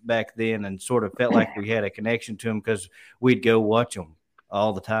drivers back then and sort of felt like we had a connection to them because we'd go watch them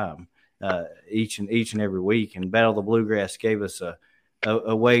all the time, each and every week. And Battle of the Bluegrass gave us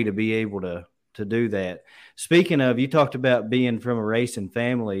a way to be able to do that. Speaking of, you talked about being from a racing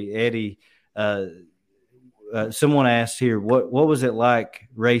family, Eddie. Someone asked here, what was it like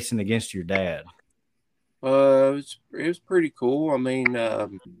racing against your dad? It was pretty cool. I mean, I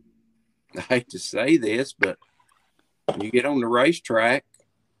hate to say this, but when you get on the racetrack,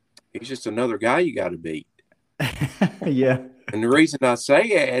 he's just another guy you got to beat. Yeah. And the reason I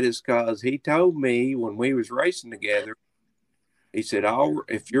say that is because he told me when we was racing together, he said,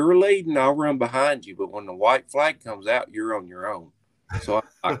 if you're leading, I'll run behind you. But when the white flag comes out, you're on your own. So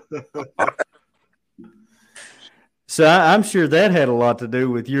So I'm sure that had a lot to do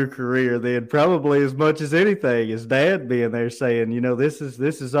with your career then, probably as much as anything, as Dad being there saying, this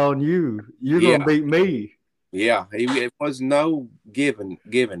is on you. You're going to beat me. Yeah, it was no giving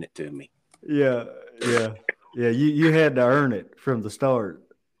it to me. Yeah. You had to earn it from the start.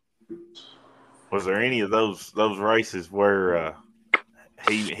 Was there any of those races where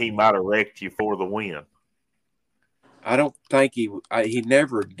he might have wrecked you for the win? I don't think he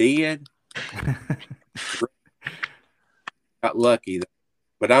never did. Got lucky,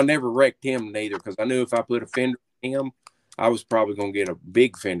 but I never wrecked him neither because I knew if I put a fender on him, I was probably going to get a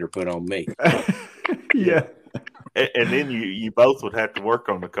big fender put on me. Yeah. And then you both would have to work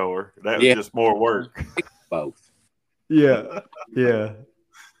on the car. That was just more work. Both. Yeah,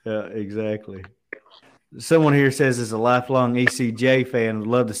 exactly. Someone here says as a lifelong ECJ fan, would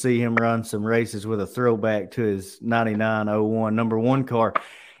love to see him run some races with a throwback to his 9901 number one car.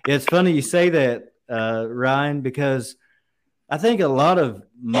 It's funny you say that, Ryan, because I think a lot of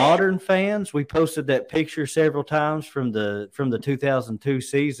modern fans, we posted that picture several times from the 2002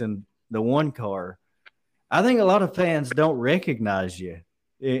 season, the one car. I think a lot of fans don't recognize you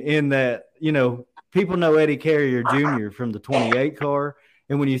in that, people know Eddie Carrier Jr. from the 28 car.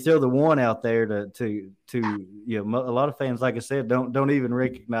 And when you throw the one out there to a lot of fans, like I said, don't even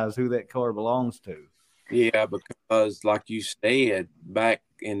recognize who that car belongs to. Yeah, because like you said, back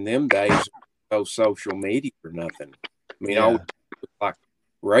in them days, no social media or nothing. I mean, I would like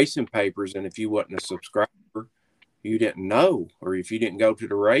racing papers, and if you wasn't a subscriber, you didn't know. Or if you didn't go to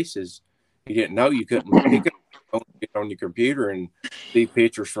the races, you didn't know. You couldn't pick it up on your computer and see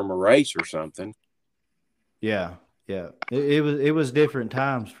pictures from a race or something. Yeah. It was different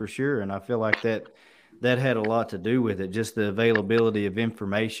times for sure, and I feel like that had a lot to do with it. Just the availability of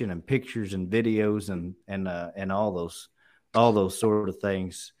information and pictures and videos and all those sort of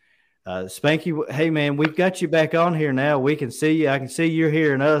things. Spanky, hey man, we've got you back on here now. We can see you. I can see you're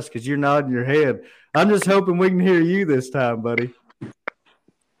hearing us because you're nodding your head. I'm just hoping we can hear you this time, buddy.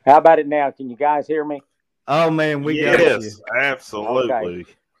 How about it now? Can you guys hear me? Oh man, we got you. Yes, absolutely.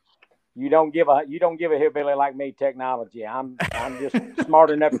 Okay. You don't give a hillbilly like me technology. I'm just smart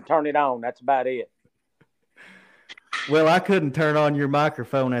enough to turn it on. That's about it. Well, I couldn't turn on your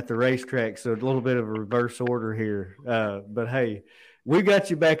microphone at the racetrack, so a little bit of a reverse order here. But hey, we got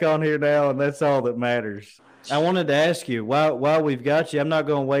you back on here now, and that's all that matters. I wanted to ask you, while we've got you, I'm not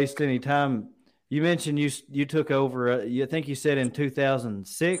going to waste any time You mentioned you took over. I think you said in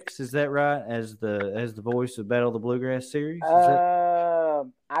 2006. Is that right? As the voice of Battle of the Bluegrass series. Is that?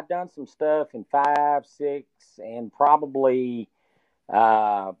 I've done some stuff in 5, 6, and probably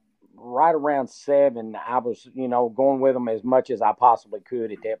right around 7. I was, going with them as much as I possibly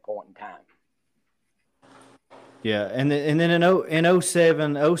could at that point in time. Yeah, and then in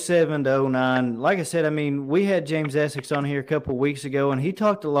 07 to 09, like I said, I mean, we had James Essex on here a couple of weeks ago, and he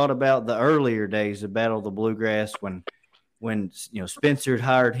talked a lot about the earlier days of Battle of the Bluegrass when Spencer had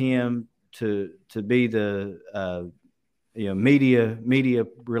hired him to be the media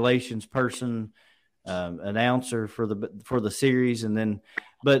relations person, announcer for the series, and then,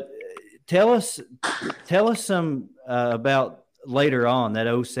 but tell us some about later on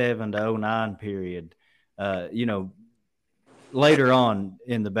that 07 to 09 period. Later on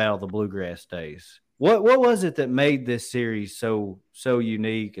in the Battle of the Bluegrass days, what was it that made this series so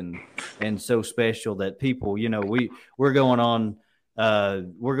unique and so special that people, we're going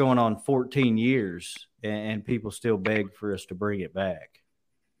on 14 years and people still beg for us to bring it back?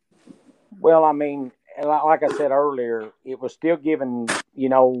 Well, I mean, like I said earlier, it was still giving,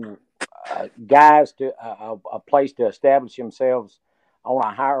 guys to a place to establish themselves on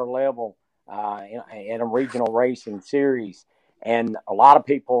a higher level in a regional racing series. And a lot of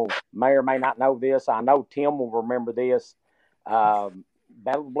people may or may not know this. I know Tim will remember this. Battle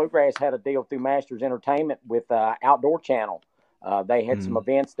of the Bluegrass had a deal through Masters Entertainment with Outdoor Channel. They had some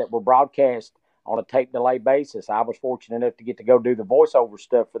events that were broadcast on a tape delay basis. I was fortunate enough to get to go do the voiceover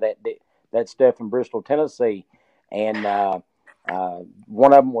stuff for that stuff in Bristol, Tennessee. And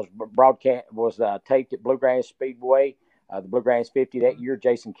one of them was taped at Bluegrass Speedway. The Bluegrass 50 that year,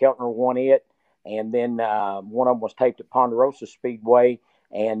 Jason Keltner won it. And then one of them was taped at Ponderosa Speedway.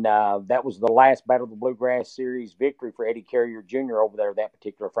 And that was the last Battle of the Bluegrass series victory for Eddie Carrier Jr. over there that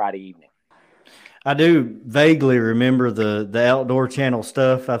particular Friday evening. I do vaguely remember the Outdoor Channel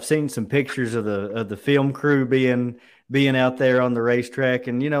stuff. I've seen some pictures of the film crew being out there on the racetrack.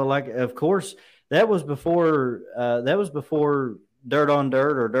 And, of course, that was before Dirt on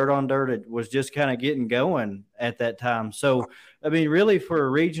Dirt or Dirt on Dirt, it was just kind of getting going at that time. So, I mean, really for a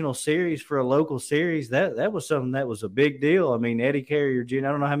regional series, for a local series, that was something that was a big deal. I mean, Eddie Carrier Jr.,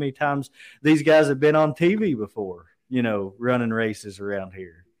 I don't know how many times these guys have been on TV before, running races around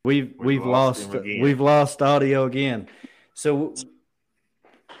here. We've lost audio again. So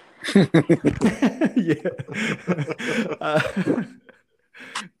yeah.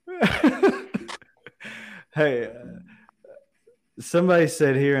 Hey, somebody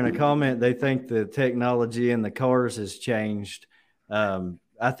said here in a comment they think the technology in the cars has changed.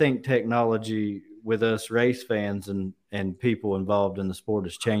 I think technology with us race fans and people involved in the sport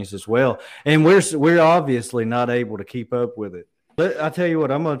has changed as well, and we're obviously not able to keep up with it. I tell you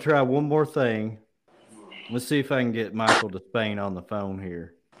what, I'm going to try one more thing. Let's see if I can get Michael Despain on the phone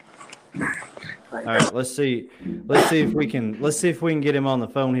here. All right, let's see if we can get him on the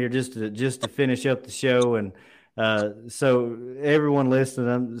phone here just to finish up the show. And so everyone listening,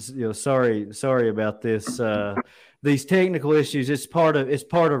 I'm sorry about this. These technical issues. It's part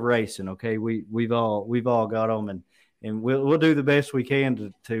of racing. Okay, we've all got them, and we'll do the best we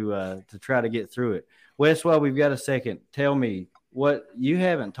can to try to get through it. Wes, while we've got a second, tell me what you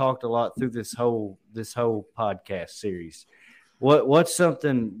haven't talked a lot through this whole podcast series. What's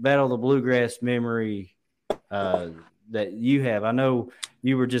something Battle of the Bluegrass memory that you have? I know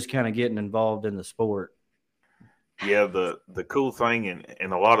you were just kind of getting involved in the sport. Yeah, the cool thing,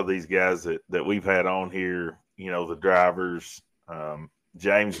 and a lot of these guys that we've had on here, the drivers,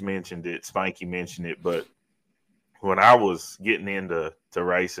 James mentioned it, Spanky mentioned it, but when I was getting into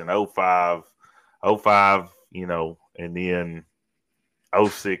racing 05, and then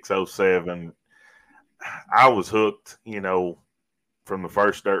 06, 07, I was hooked, from the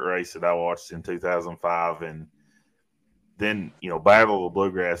first dirt race that I watched in 2005. And then, Battle of the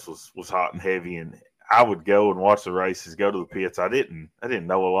Bluegrass was hot and heavy, and I would go and watch the races, go to the pits. I didn't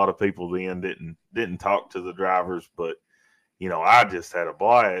know a lot of people then, didn't talk to the drivers, but, I just had a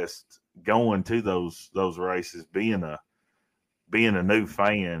blast going to those races, being a new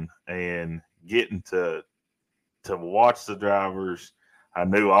fan and getting to watch the drivers. I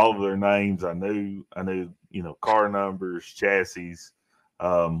knew all of their names. I knew, car numbers, chassis,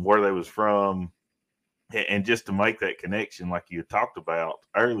 where they was from. And just to make that connection, like you had talked about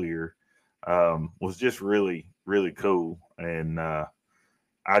earlier, was just really, really cool. And I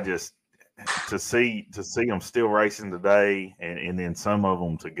just, to see them still racing today, and then some of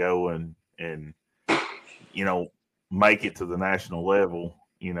them to go and make it to the national level,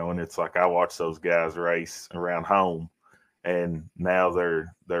 and it's like I watch those guys race around home. And now they're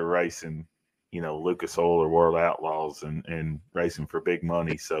racing, Lucas Oil or World Outlaws and racing for big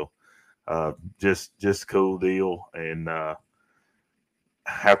money. So just a cool deal. And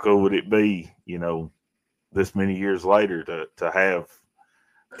how cool would it be, this many years later to have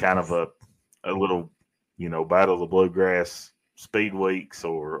kind of a little, Battle of the Bluegrass speed weeks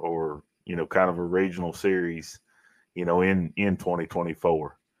or kind of a regional series, in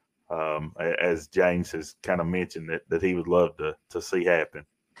 2024. As James has kind of mentioned that he would love to see happen.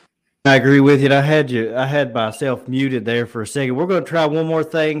 I agree with you. I had myself muted there for a second. We're going to try one more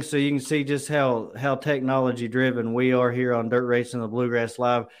thing so you can see just how technology driven we are here on Dirt Racing the Bluegrass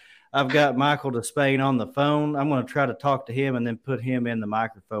Live. I've got Michael Despain on the phone. I'm going to try to talk to him and then put him in the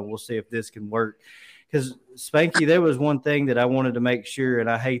microphone. We'll see if this can work. Because Spanky, there was one thing that I wanted to make sure, and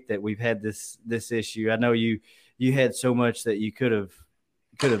I hate that we've had this issue. I know you had so much that you could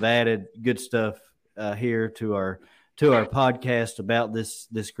have added good stuff here to our podcast about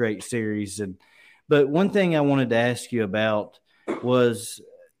this great series. But one thing I wanted to ask you about was,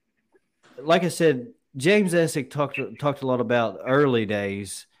 like I said, James Essick talked a lot about early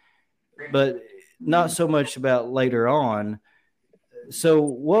days, but not so much about later on. So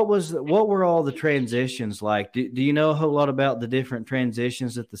what were all the transitions like? Do you know a whole lot about the different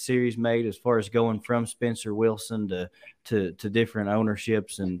transitions that the series made as far as going from Spencer Wilson to different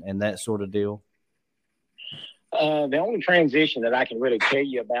ownerships and that sort of deal? The only transition that I can really tell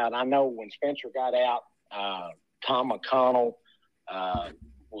you about, I know when Spencer got out, Tom McConnell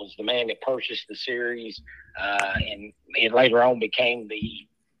was the man that purchased the series, and it later on became the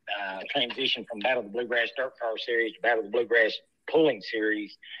transition from Battle of the Bluegrass DirtCar series to Battle of the Bluegrass Pulling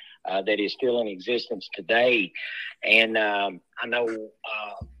series that is still in existence today. And I know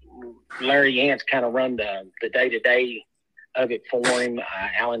Larry Yance kind of run the day-to-day of it for him.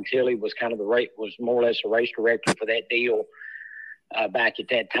 Alan Tilley was kind of was more or less a race director for that deal back at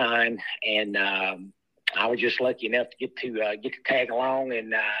that time, and I was just lucky enough to get to tag along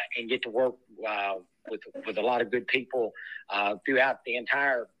and get to work with a lot of good people throughout the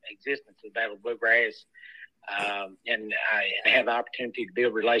entire existence of Battle of Bluegrass, and have the opportunity to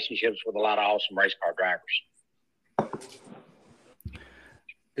build relationships with a lot of awesome race car drivers.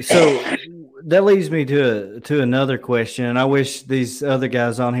 So that leads me to another question, and I wish these other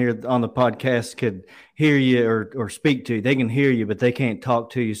guys on here on the podcast could hear you or speak to you. They can hear you, but they can't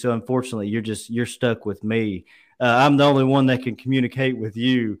talk to you. So unfortunately, you're stuck with me. I'm the only one that can communicate with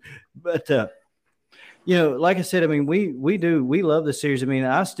you. But like I said, I mean, we love the series. I mean,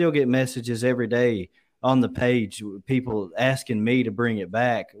 I still get messages every day on the page, people asking me to bring it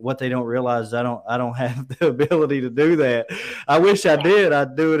back. What they don't realize is I don't have the ability to do that. I wish I did.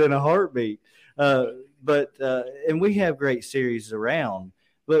 I'd do it in a heartbeat. But we have great series around.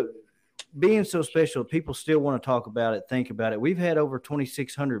 But being so special, people still want to talk about it, think about it. We've had over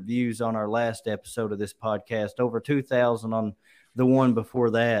 2,600 views on our last episode of this podcast, over 2,000 on the one before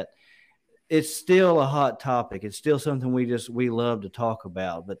that. It's still a hot topic. It's still something we love to talk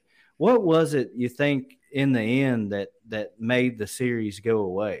about. But what was it you think in the end that made the series go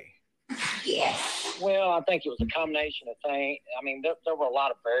away? Yes. Well, I think it was a combination of things. I mean, there were a lot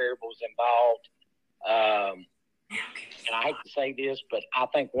of variables involved. And I hate to say this, but I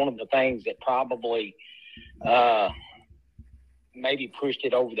think one of the things that probably maybe pushed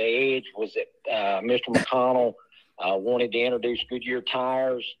it over the edge was that Mr. McConnell wanted to introduce Goodyear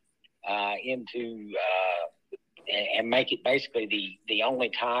tires into and make it basically the only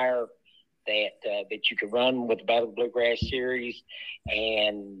tire that you could run with the Battle of the Bluegrass series.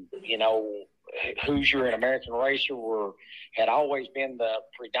 And Hoosier and American Racer had always been the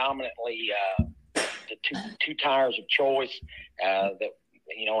predominantly the two tires of choice that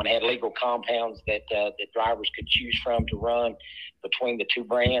and had legal compounds that drivers could choose from to run between the two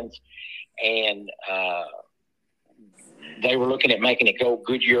brands. And they were looking at making it go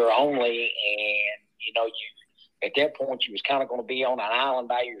Goodyear only, and at that point, you was kind of going to be on an island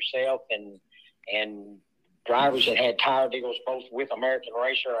by yourself, and drivers that had tire deals both with American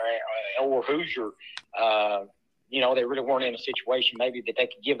Racer or Hoosier, they really weren't in a situation maybe that they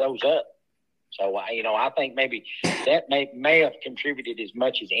could give those up. So, I think maybe that may have contributed as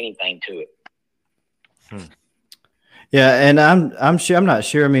much as anything to it. Yeah, and I'm not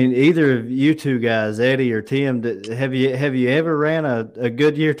sure. I mean, either of you two guys, Eddie or Tim, have you ever ran a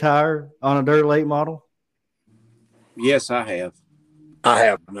Goodyear tire on a dirt late model? Yes, I have. I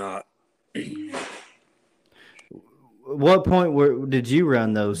have not. What point did you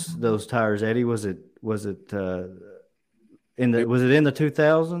run those tires, Eddie? Was it in the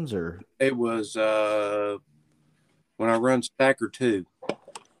 2000s or? It was when I run Stacker 2.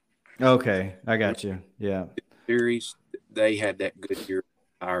 Okay, I got you. Yeah. Series, they had that Goodyear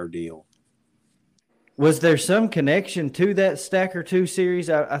tire deal. Was there some connection to that Stacker 2 series?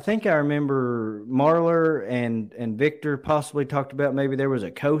 I think I remember Marler and Victor possibly talked about maybe there was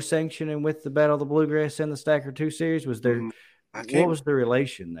a co-sanctioning with the Battle of the Bluegrass and the Stacker 2 series. Was there? What was the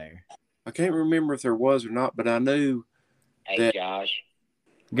relation there? I can't remember if there was or not, but I knew. Hey, Josh.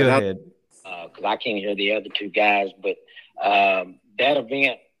 Go ahead. Because I can't hear the other two guys, but that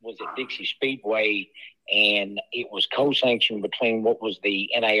event was at Dixie Speedway, and it was co-sanctioned between what was the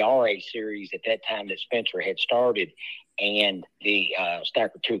NARA series at that time that Spencer had started and the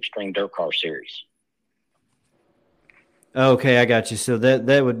Stacker 2 Extreme Dirt Car series. Okay, I got you. So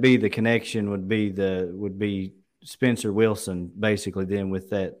that would be the connection. Would be Spencer Wilson basically then with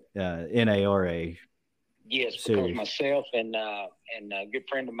that NARA. Yes, because myself and a good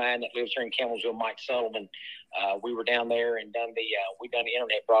friend of mine that lives here in Campbellsville, Mike Sullivan, we were down there and done the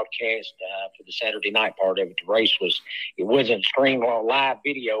internet broadcast for the Saturday night part of it. The race wasn't streamed on live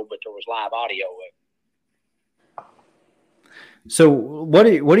video, but there was live audio of it. So what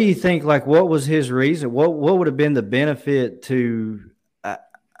do you think? Like, what was his reason? What would have been the benefit to?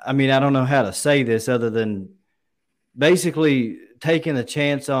 I mean, I don't know how to say this other than basically taking a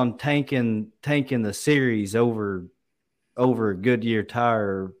chance on tanking the series over a Goodyear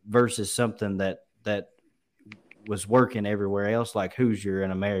tire versus something that was working everywhere else, like Hoosier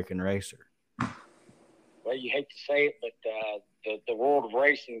and American Racer. Well, you hate to say it, but the world of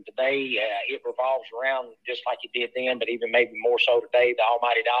racing today, it revolves around just like it did then, but even maybe more so today, the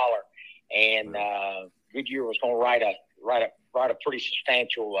almighty dollar. And Goodyear was going to write a pretty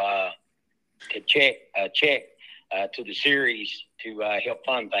substantial check to the series to help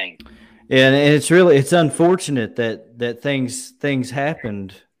fund things. Yeah, and it's unfortunate that things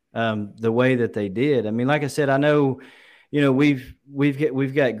happened the way that they did. I mean, like I said, I know, we've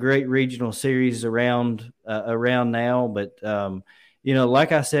got great regional series around now, but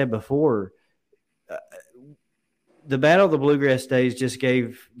like I said before, the Battle of the Bluegrass Days just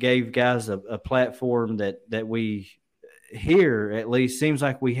gave guys a platform that we here at least seems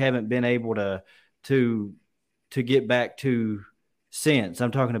like we haven't been able to get back to since.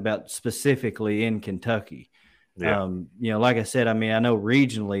 I'm talking about specifically in Kentucky. Yeah. Like I said, I mean, I know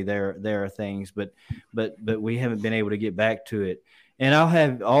regionally there are things, but we haven't been able to get back to it. And I'll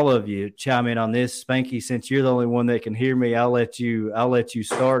have all of you chime in on this. Spanky, since you're the only one that can hear me, I'll let you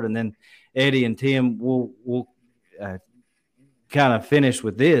start, and then Eddie and Tim will kind of finish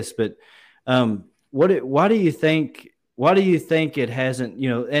with this. But why do you think it hasn't,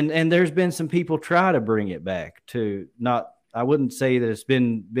 and there's been some people try to bring it back to I wouldn't say that it's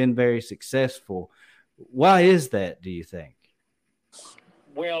been very successful. Why is that, do you think?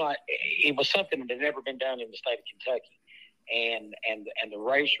 Well, it was something that had never been done in the state of Kentucky, and the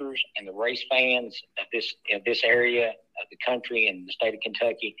racers and the race fans of this area of the country and the state of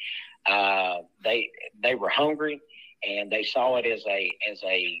Kentucky, they were hungry, and they saw it as a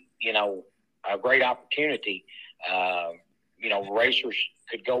great opportunity. Racers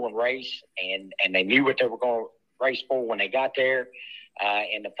could go and race, and they knew what they were going to race for when they got there,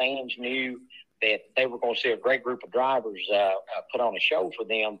 and the fans knew that they were going to see a great group of drivers put on a show for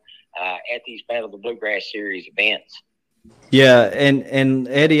them at these Battle of the Bluegrass Series events. Yeah, and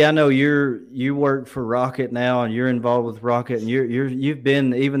Eddie, I know you work for Rocket now, and you're involved with Rocket, and you've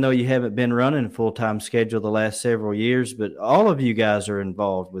been, even though you haven't been running a full-time schedule the last several years, but all of you guys are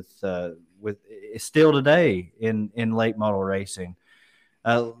involved with still today in late model racing.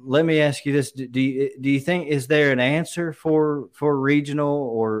 Let me ask you this: do you think, is there an answer for regional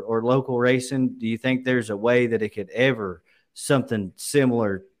or local racing? Do you think there's a way that it could ever something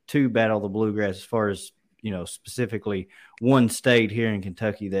similar to Battle of the Bluegrass, as far as specifically one state here in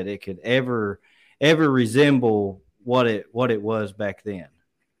Kentucky, that it could ever resemble what it was back then?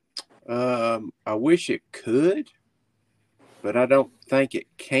 I wish it could, but I don't think it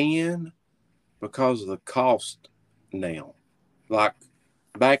can because of the cost now. Like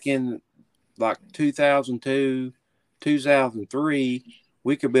back in 2002, 2003,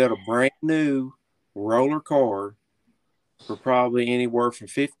 we could build a brand new roller car for probably anywhere from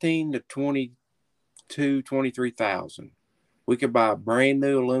 $15,000 to $23,000. We could buy a brand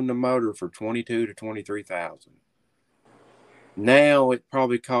new aluminum motor for $22,000 to $23,000. Now it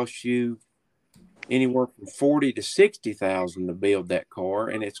probably costs you anywhere from $40,000 to $60,000 to build that car,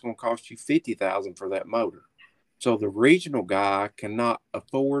 and it's going to cost you $50,000 for that motor. So the regional guy cannot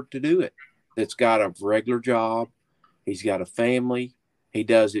afford to do it. That's got a regular job. He's got a family. He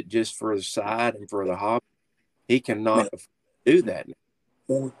does it just for the side and for the hobby. He cannot afford to do that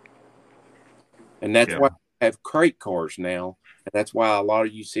now. And that's why we have crate cars now. And that's why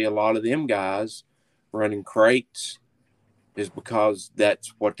you see a lot of them guys running crates, is because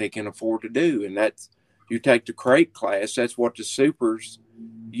that's what they can afford to do. And You take the crate class, that's what the supers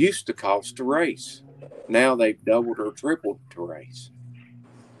used to cost to race. Now they've doubled or tripled to race.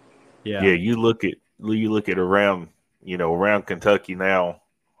 Yeah, you look at around around Kentucky now,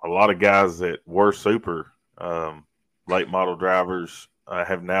 a lot of guys that were super late model drivers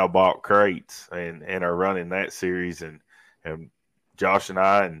have now bought crates and are running that series, and Josh and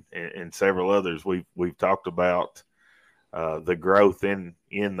I and several others we've talked about the growth in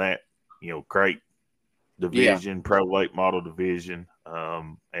that crate division, pro late model division,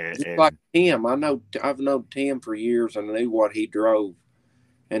 and like Tim. I've known Tim for years, and I knew what he drove.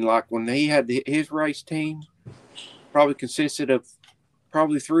 And like when he had his race team, probably consisted of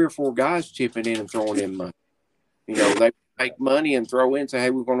probably 3 or 4 guys chipping in and throwing in money. They make money and throw in, say, hey,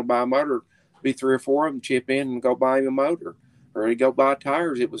 we're going to buy a motor. Be 3 or 4 of them chip in and go buy him a motor, or he go buy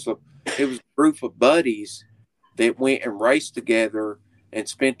tires. It was a group of buddies that went and raced together and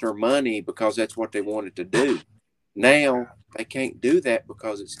spent their money because that's what they wanted to do. Now they can't do that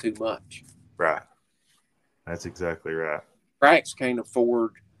because it's too much. Right. That's exactly right.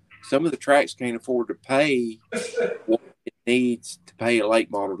 Some of the tracks can't afford to pay what it needs to pay a late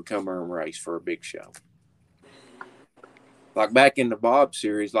model to come here and race for a big show. Like back in the Bob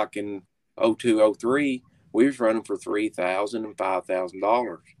series, like in 02, 03, we was running for $3,000 and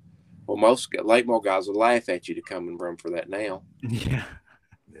 $5,000. Well, most late model guys will laugh at you to come and run for that now.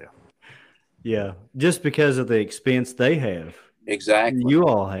 Yeah. Just because of the expense they have. Exactly. You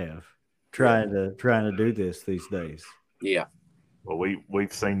all have trying to do this these days. Yeah. Well,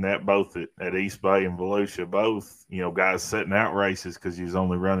 we've seen that both at East Bay and Volusia, both, guys setting out races because he was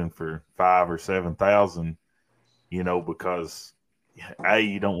only running for 5,000 or 7,000, because A,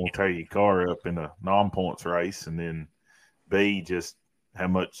 you don't want to tear your car up in a non-points race, and then B, just how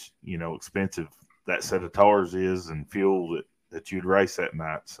much, expensive that set of tires is and fuel that you'd race that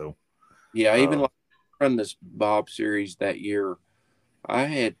night. So, yeah, even like run this Bob series that year, I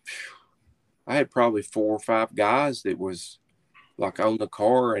had probably 4 or 5 guys that was like on the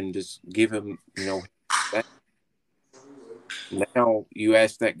car and just give him, that. Now you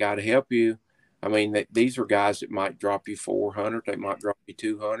ask that guy to help you. I mean, these are guys that might drop you 400, they might drop you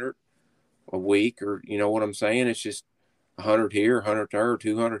 200 a week, or you know what I'm saying? It's just 100 here, 100 there,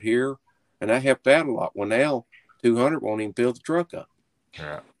 200 here, and that helped out a lot. Well, now 200 won't even fill the truck up.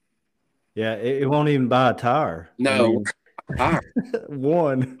 Yeah, it won't even buy a tire. No, tire.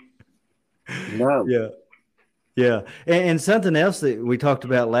 One. No. Yeah. And something else that we talked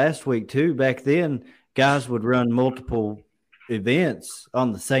about last week too, back then, guys would run multiple events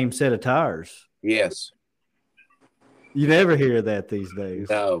on the same set of tires. Yes. You never hear that these days.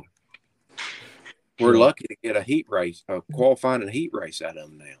 No. We're lucky to get a qualifying and heat race out of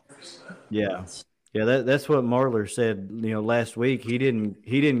them now. Yeah. Yeah, that's what Marler said, last week. He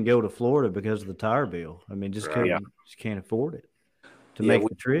didn't go to Florida because of the tire bill. I mean, just can't afford it to make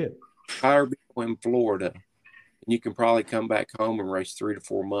the trip. Tire bill in Florida, you can probably come back home and race 3 to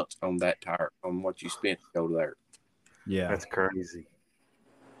 4 months on that tire, on what you spent to go there. Yeah. That's crazy.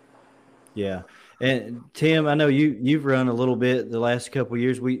 Yeah. And Tim, I know you've run a little bit the last couple of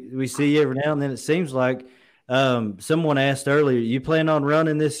years. We see you every now and then. It seems like someone asked earlier, you plan on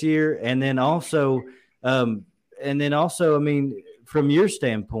running this year? And then also, I mean, from your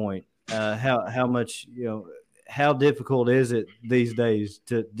standpoint, how much, how difficult is it these days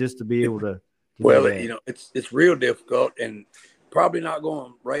to be able to well, it's real difficult, and probably not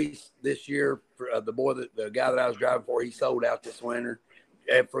going to race this year. For the guy that I was driving for, he sold out this winter,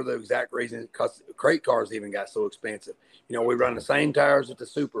 and for the exact reason, because crate cars even got so expensive. We run the same tires that the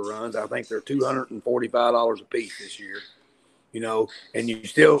Super runs. I think they're $245 a piece this year. And you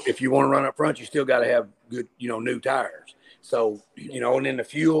still, if you want to run up front, you still got to have good, new tires. So, and then the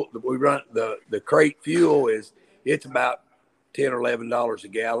fuel that we run, the crate fuel it's about $10 or $11 a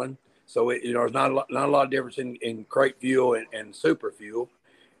gallon. So there's not a lot of difference in crate fuel and super fuel,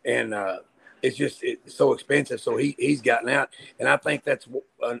 and it's so expensive. So he's gotten out, and I think that's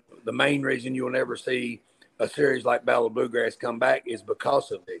the main reason you'll never see a series like Battle of Bluegrass come back is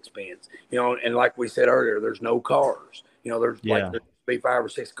because of the expense. And like we said earlier, there's no cars. There's be 5 or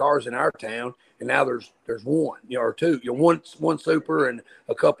 6 cars in our town, and now there's one, or 2, one super and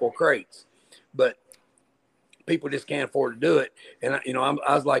a couple of crates, but people just can't afford to do it. And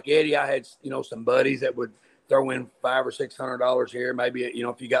I was like Eddie. I had some buddies that would throw in $500 or $600 here. Maybe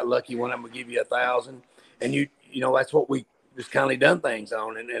if you got lucky, one of them would give you $1,000. And that's what we just kind of done things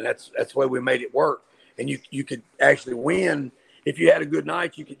on, and that's the way we made it work. And you could actually win if you had a good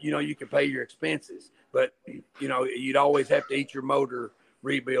night. You could pay your expenses, but you'd always have to eat your motor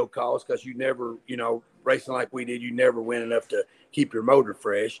rebuild costs because you never, racing like we did, you never win enough to keep your motor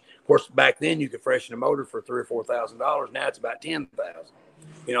fresh. Of course, back then you could freshen a motor for $3,000 or $4,000. Now it's about $10,000.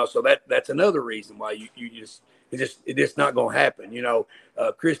 So that's another reason why it's just not going to happen.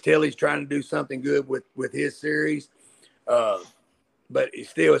 Chris Tilley's trying to do something good with his series, but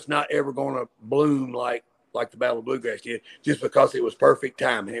it's not ever going to bloom like the Battle of Bluegrass did, just because it was perfect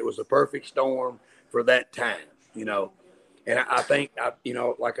timing. It was a perfect storm for that time. And I think, I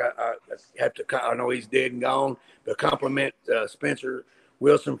have to, I know he's dead and gone, but compliment Spencer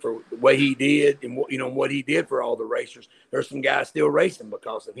Wilson for the way he did and what he did for all the racers. There's some guys still racing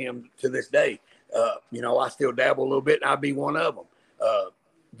because of him to this day. I still dabble a little bit, and I'd be one of them.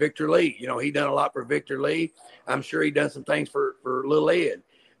 Victor Lee, he done a lot for Victor Lee. I'm sure he done some things for Lil Ed,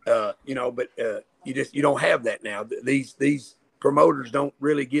 but you don't have that now. These promoters don't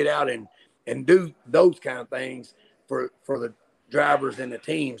really get out and do those kind of things for the drivers and the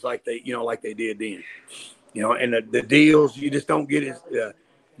teams like they did then, and the deals, you just don't get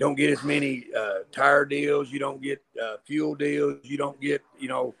as many tire deals. You don't get fuel deals. You don't get,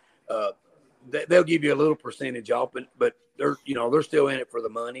 they'll give you a little percentage off, but they're still in it for the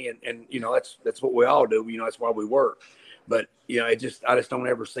money. And that's what we all do. That's why we work. But, I just don't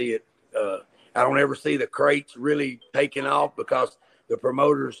ever see it. I don't ever see the crates really taking off because the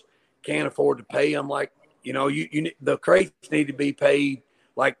promoters can't afford to pay them like, the crates need to be paid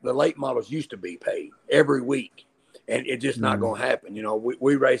like the late models used to be paid every week. And it's just not going to happen.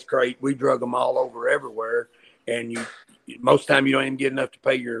 We race crate, we drug them all over everywhere. And most of the time you don't even get enough to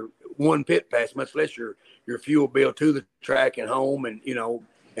pay your one pit pass, much less your fuel bill to the track and home and,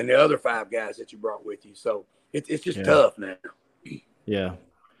 and the other 5 guys that you brought with you. So it's just tough now. Yeah.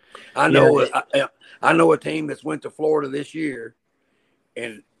 I know a team that's went to Florida this year,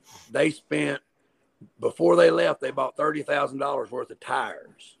 and they spent, before they left, they bought $30,000 worth of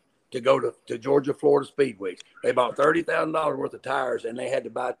tires to go to Georgia, Florida Speedways. They bought $30,000 worth of tires, and they had to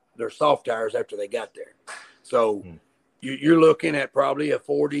buy their soft tires after they got there. So you're looking at probably a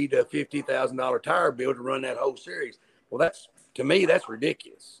 $40,000 to $50,000 tire bill to run that whole series. Well, to me, that's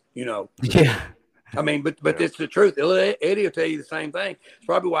ridiculous. Yeah. I mean, but it's the truth. Eddie will tell you the same thing. It's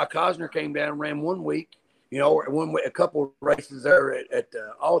probably why Cosner came down and ran 1 week, a couple of races there at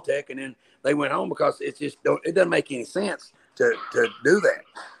Alltech, and then they went home because it doesn't make any sense to do that.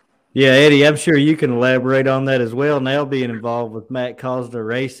 Yeah, Eddie, I'm sure you can elaborate on that as well. Now being involved with Matt Cosner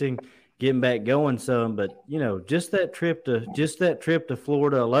Racing, getting back going some, but just that trip to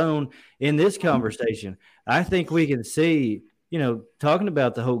Florida alone in this conversation, I think we can see. Talking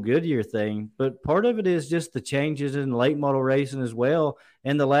about the whole Goodyear thing, but part of it is just the changes in late model racing as well,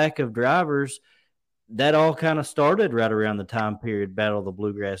 and the lack of drivers. That all kind of started right around the time period Battle of the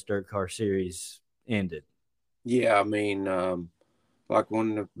Bluegrass DirtCar Series ended. Yeah, I mean, like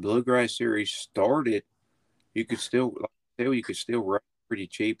when the Bluegrass Series started, you could still race pretty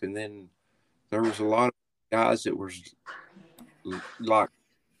cheap, and then there was a lot of guys that were like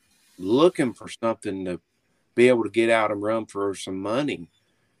looking for something to be able to get out and run for some money.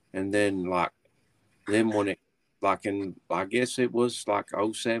 And then when it, I guess it was like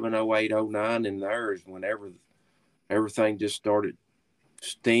 07, 08, 09 in there is whenever everything just started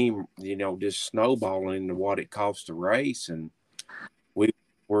just snowballing into what it costs to race. And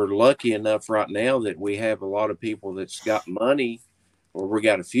we're lucky enough right now that we have a lot of people that's got money, or we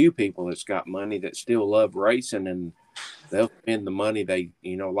got a few people that's got money that still love racing, and they'll spend the money they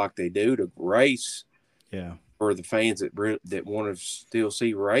like they do to race. Yeah, for the fans that want to still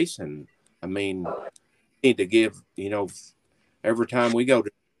see racing. I mean, we need to give, every time we go to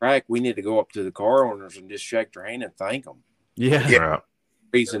the track, we need to go up to the car owners and just shake their hand and thank them. Yeah.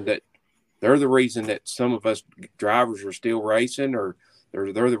 They're the reason that some of us drivers are still racing, or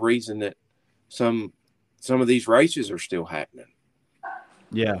they're the reason that some of these races are still happening.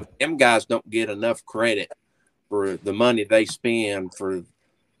 Yeah. But them guys don't get enough credit for the money they spend for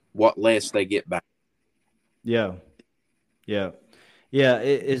what less they get back. Yeah.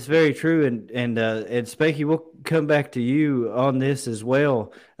 It's very true, and Spanky, we'll come back to you on this as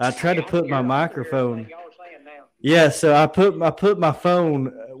well. I tried to put my microphone. Yeah, so I put my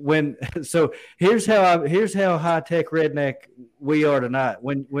phone when. So here's how high tech redneck we are tonight.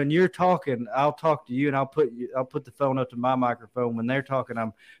 When you're talking, I'll talk to you, and I'll put the phone up to my microphone. When they're talking,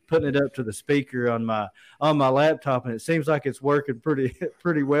 I'm putting it up to the speaker on my laptop, and it seems like it's working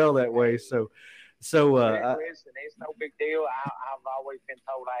pretty well that way. So it's no big deal. I've always been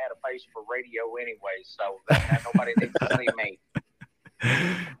told I had a face for radio anyway, so that nobody needs to see me.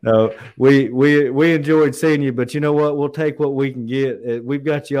 No, we enjoyed seeing you, but you know what? We'll take what we can get. We've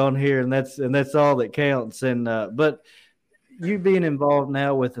got you on here, and that's all that counts. And but you being involved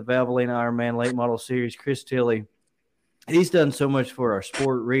now with the Valvoline Ironman Late Model Series, Chris Tilley, he's done so much for our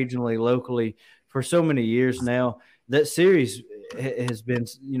sport regionally, locally for so many years now. That series has been,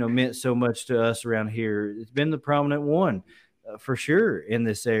 meant so much to us around here. It's been the prominent one for sure in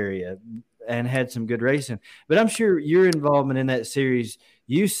this area and had some good racing. But I'm sure your involvement in that series,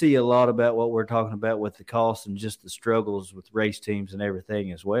 you see a lot about what we're talking about with the cost and just the struggles with race teams and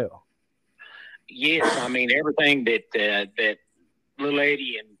everything as well. Yes, I mean, everything that Little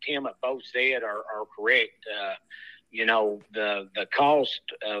Eddie and Tim have both said are correct. The cost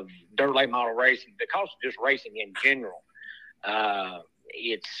of dirt late model racing, the cost of just racing in general,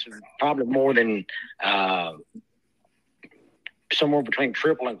 it's probably more than somewhere between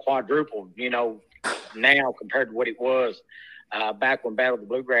triple and quadruple, now compared to what it was back when Battle of the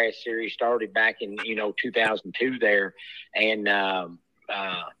Bluegrass Series started back in, 2002 there. And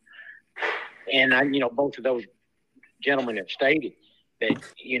both of those gentlemen have stated that,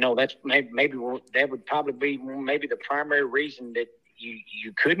 that's maybe that would probably be maybe the primary reason that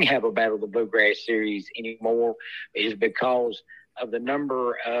you couldn't have a Battle of the Bluegrass Series anymore is because of the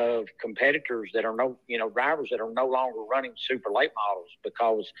number of competitors that are drivers that are no longer running super late models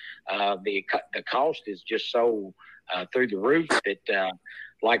because the cost is just so through the roof that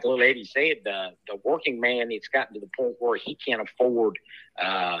like Little Eddie said, the working man, it's gotten to the point where he can't afford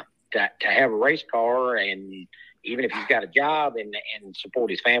to have a race car, and even if he's got a job and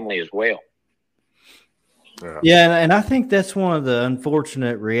support his family as well. Yeah, and I think that's one of the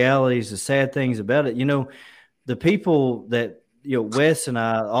unfortunate realities, the sad things about it. The people that, Wes and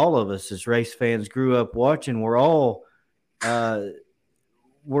I, all of us as race fans grew up watching, we're all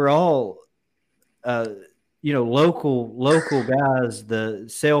local guys,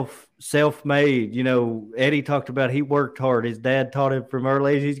 the self-made, Eddie talked about he worked hard. His dad taught him from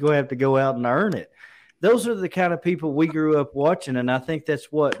early age he's going to have to go out and earn it. Those are the kind of people we grew up watching, and I think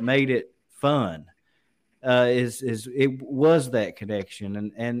that's what made it fun. Is it was that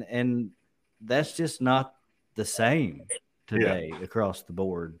connection, and that's just not the same today across the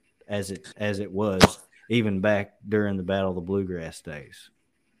board as it was even back during the Battle of the Bluegrass days.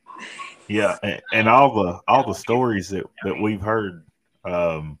 Yeah, and all the stories that we've heard,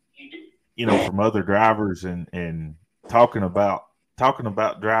 from other drivers and talking about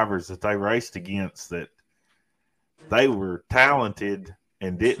drivers that they raced against, that they were talented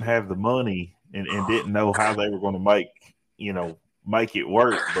and didn't have the money and didn't know how they were going to make it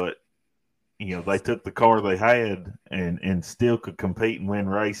work, but they took the car they had and still could compete and win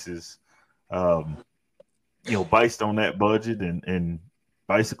races, based on that budget and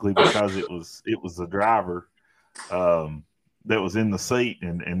basically because it was the driver that was in the seat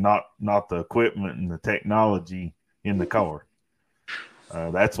and not the equipment and the technology in the car.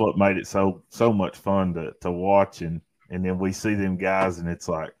 That's what made it so much fun to watch, and then we see them guys and it's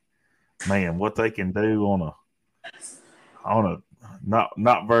like, man, what they can do on a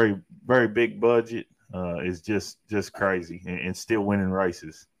not very very big budget is just crazy and still winning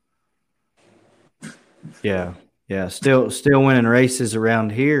races. Yeah, still winning races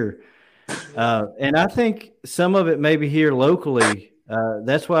around here, and I think some of it maybe here locally.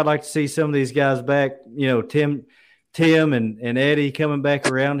 That's why I'd like to see some of these guys back. Tim and Eddie coming back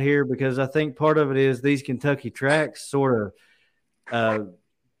around here, because I think part of it is these Kentucky tracks sort of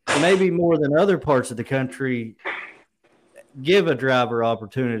maybe more than other parts of the country give a driver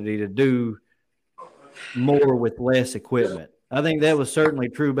opportunity to do more with less equipment. I think that was certainly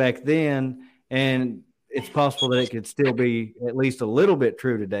true back then, and it's possible that it could still be at least a little bit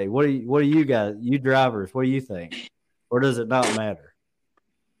true today. What do you guys, you drivers, what do you think? Or does it not matter?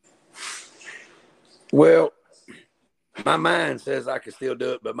 Well, my mind says I can still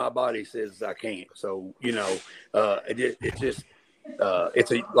do it, but my body says I can't. So,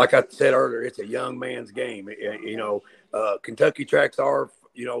 it's like I said earlier, it's a young man's game. Kentucky tracks are,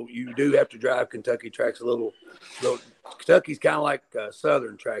 you do have to drive Kentucky tracks a little. Kentucky's kind of like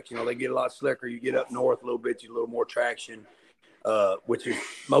Southern tracks. They get a lot slicker. You get up north a little bit, you get a little more traction, which is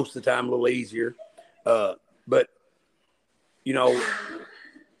most of the time a little easier. But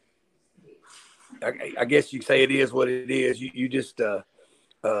I guess you say it is what it is. You just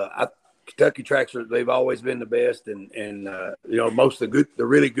Kentucky tracks they've always been the best, and most of the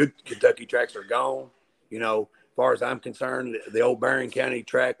really good Kentucky tracks are gone. As far as I'm concerned, the old Barron County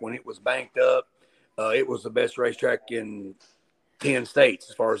track, when it was banked up, it was the best racetrack in 10 states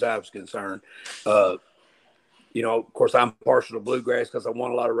as far as I was concerned. Of course, I'm partial to Bluegrass because I won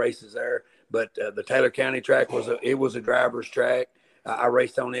a lot of races there. But the Taylor County track was a driver's track. I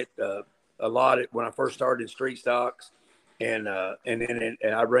raced on it a lot when I first started in street stocks, and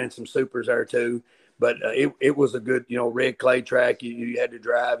I ran some supers there too. but it was a good, red clay track. You had to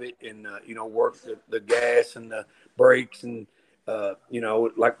drive it and, work the gas and the brakes and, but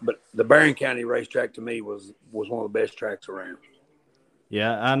the Barron County racetrack to me was one of the best tracks around.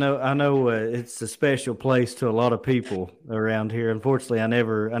 Yeah, I know. It's a special place to a lot of people around here. Unfortunately, I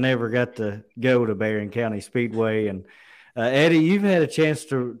never got to go to Barron County Speedway. And Eddie, you've had a chance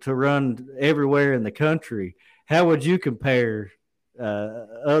to run everywhere in the country. How would you compare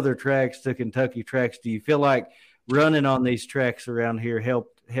other tracks to Kentucky tracks? Do you feel like running on these tracks around here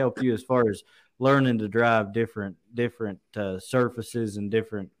helped you as far as learning to drive different surfaces and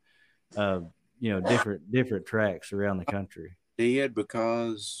different tracks around the country? Did,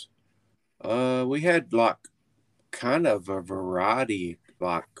 because we had like kind of a variety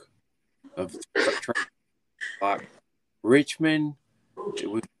of like Richmond. It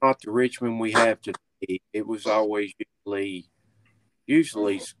was not the Richmond we have today. It was always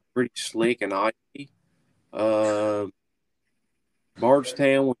usually pretty slick and icy.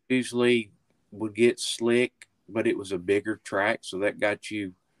 Bardstown would get slick, but it was a bigger track, so that got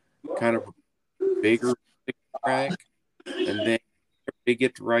you kind of bigger track. And then I did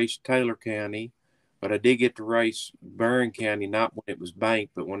get to race Taylor County, but I did get to race Barron County, not when it was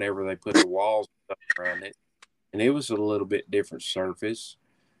banked, but whenever they put the walls up around it. And it was a little bit different surface.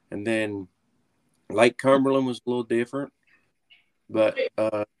 And then Lake Cumberland was a little different, but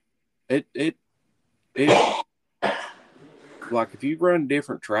it like if you run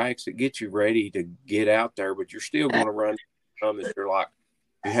different tracks, it gets you ready to get out there, but you're still going to run some that you're like,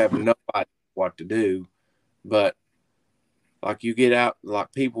 you have no idea what to do. But like you get out,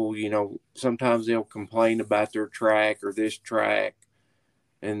 like people, sometimes they'll complain about their track or this track,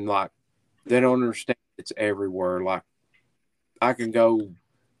 and like they don't understand it's everywhere. Like I can go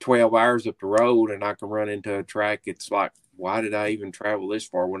 12 hours up the road and I can run into a track. It's like, why did I even travel this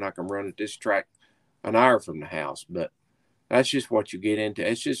far when I can run at this track an hour from the house? But that's just what you get into.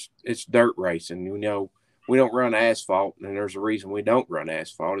 It's dirt racing. We don't run asphalt, and there's a reason we don't run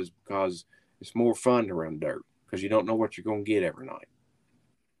asphalt is because it's more fun to run dirt, because you don't know what you're going to get every night.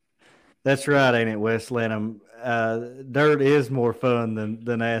 That's right, ain't it, Wes Lanham? Dirt is more fun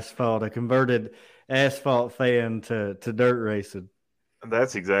than asphalt. A converted asphalt fan to dirt racing.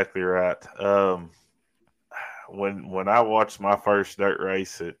 That's exactly right. When I watched my first dirt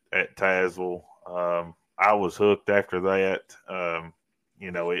race at Tazewell, I was hooked after that.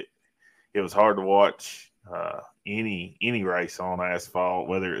 It was hard to watch any race on asphalt,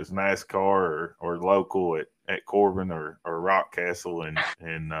 whether it was NASCAR or local at Corbin or Rockcastle,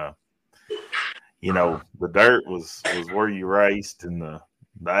 and the dirt was where you raced, and the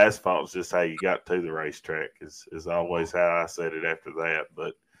asphalt was just how you got to the racetrack. Is always how I said it after that.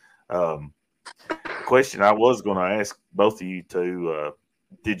 But question I was going to ask both of you two: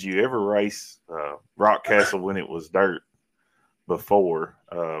 did you ever race Rockcastle when it was dirt before?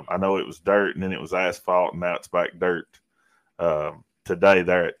 I know it was dirt and then it was asphalt, and now it's back dirt today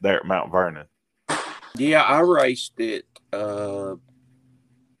there at Mount Vernon. Yeah, I raced it in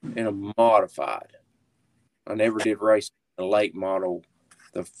a modified. I never did race a late model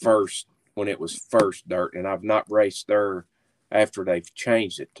when it was first dirt, and I've not raced there after they've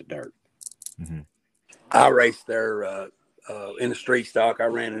changed it to dirt. Mm-hmm. I raced there in the street stock. I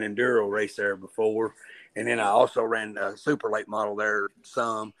ran an enduro race there before, and then I also ran a super late model there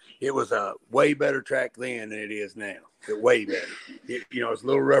some. It was a way better track then than it is now. Way better. It's a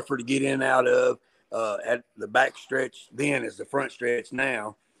little rougher to get in and out of. At the back stretch then is the front stretch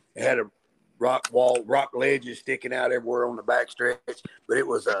now. It had a rock ledges sticking out everywhere on the back stretch, but it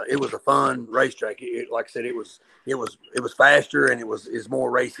was a fun racetrack. Like I said, it was faster, and it's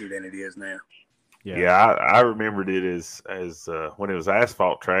more racy than it is now. Yeah, I remembered it as when it was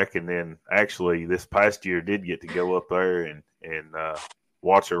asphalt track, and then actually this past year did get to go up there and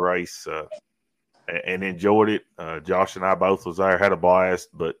watch a race and enjoyed it. Josh and I both was there, had a blast,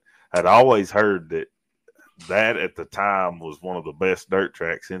 but I'd always heard that at the time was one of the best dirt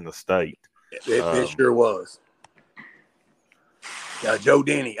tracks in the state. It sure was. Joe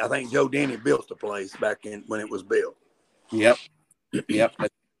Denny, I think Joe Denny built the place back when it was built. Yep.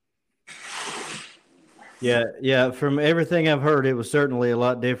 Yeah. From everything I've heard, it was certainly a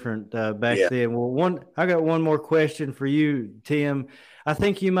lot different back then. Well, I got one more question for you, Tim. I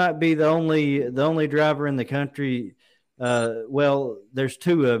think you might be the only driver in the country. There's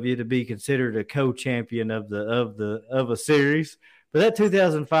two of you to be considered a co-champion of a series. For that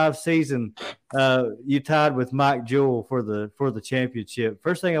 2005 season, you tied with Mike Jewell for the championship.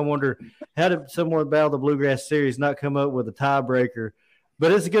 First thing I wonder, how did someone about the Bluegrass Series not come up with a tiebreaker?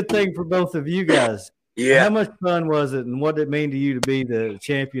 But it's a good thing for both of you guys. Yeah. How much fun was it, and what did it mean to you to be the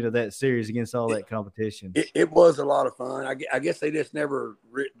champion of that series against all that competition? It was a lot of fun. I guess they just never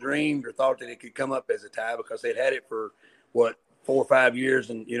dreamed or thought that it could come up as a tie because they'd had it for, 4 or 5 years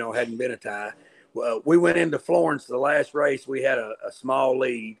and, hadn't been a tie. Well, we went into Florence, the last race. We had a small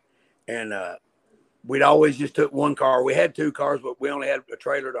lead, and we'd always just took one car. We had 2 cars, but we only had a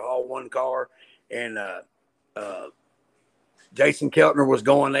trailer to haul one car. And Jason Keltner was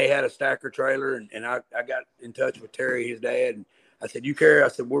going. They had a stacker trailer, and I got in touch with Terry, his dad, and I said, "You care?" I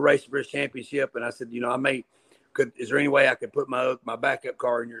said, "We're racing for this championship," and I said, is there any way I could put my backup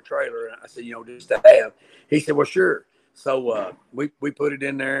car in your trailer?" And I said, just to have. He said, "Well, sure." So we put it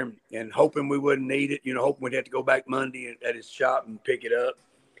in there and hoping we wouldn't need it, hoping we'd have to go back Monday at his shop and pick it up.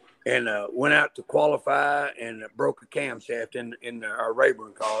 And went out to qualify and broke a camshaft in our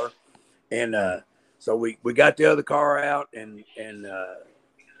Rayburn car. And so we got the other car out and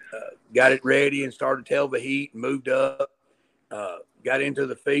got it ready and started to tell the heat and moved up, got into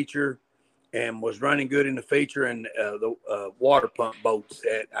the feature and was running good in the feature. And the water pump boats,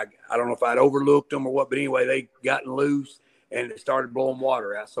 I don't know if I'd overlooked them or what, but anyway, they gotten loose and it started blowing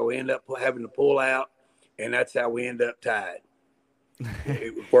water out. So we ended up having to pull out, and that's how we ended up tied.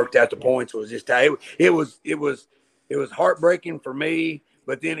 It worked out. The points was just tied. It was heartbreaking for me.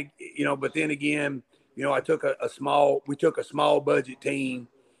 But then again, we took a small budget team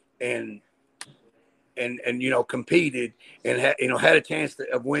and competed and had a chance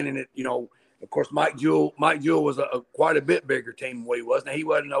of winning it. Of course, Mike Jewell was quite a bit bigger team than we was. Now, he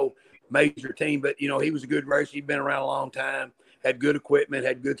wasn't no major team, but he was a good racer. He'd been around a long time, had good equipment,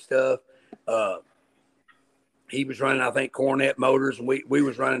 had good stuff. He was running, I think, Cornet motors, and we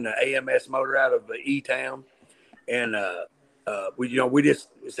was running the AMS motor out of E-Town, and we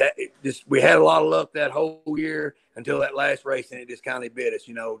had a lot of luck that whole year until that last race, and it just kind of bit us.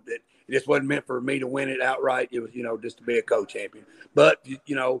 That it just wasn't meant for me to win it outright. It was just to be a co-champion. But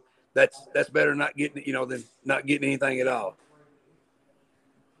that's better not getting than not getting anything at all.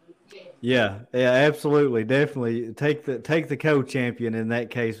 Yeah, absolutely, definitely take the co-champion in that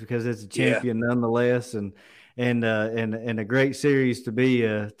case, because it's a champion nonetheless, and a great series to be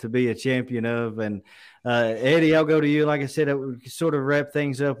a champion of. And Eddie, I'll go to you. Like I said, we sort of wrap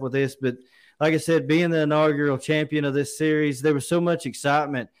things up with this, but like I said, being the inaugural champion of this series, there was so much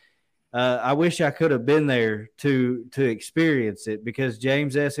excitement. I wish I could have been there to experience it, because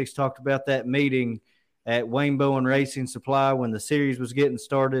James Essex talked about that meeting at Wayne Bowen Racing Supply when the series was getting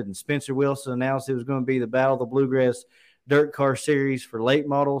started, and Spencer Wilson announced it was going to be the Battle of the Bluegrass DirtCar Series for late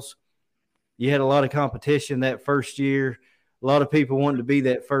models. You had a lot of competition that first year. A lot of people wanted to be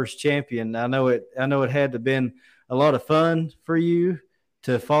that first champion. I know it had to have been a lot of fun for you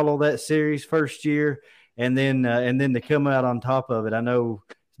to follow that series first year, and then to come out on top of it. I know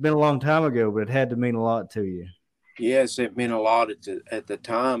it's been a long time ago, but it had to mean a lot to you. Yes, it meant a lot at the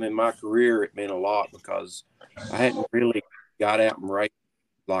time in my career. It meant a lot because I hadn't really got out and raced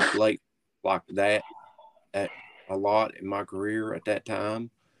like that a lot in my career at that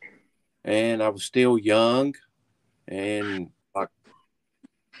time, and I was still young, and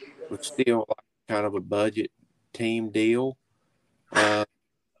was still kind of a budget team deal. And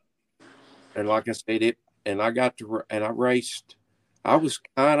like I said, I raced. I was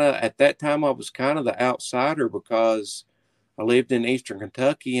at that time, I was kind of the outsider because I lived in Eastern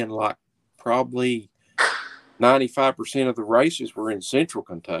Kentucky, and probably 95% of the races were in Central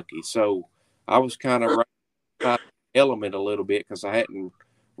Kentucky. So I was kind of right element a little bit because I hadn't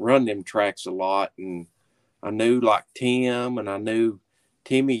run them tracks a lot. And I knew Tim, and I knew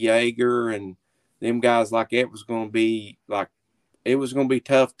Timmy Yeager, and them guys it was going to be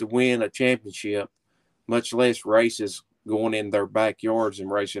tough to win a championship, much less races going in their backyards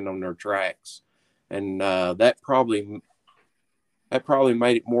and racing on their tracks. And that probably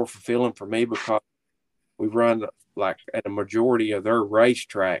made it more fulfilling for me because we run at a majority of their race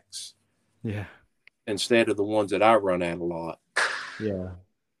tracks. Yeah. Instead of the ones that I run at a lot. Yeah.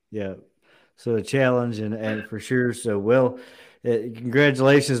 Yeah. So a challenge and for sure. So,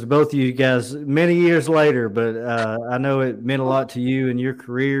 congratulations to both of you guys many years later, but I know it meant a lot to you and your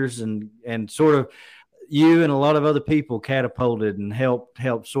careers, and sort of you and a lot of other people catapulted and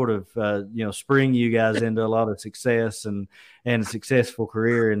helped sort of, spring you guys into a lot of success and a successful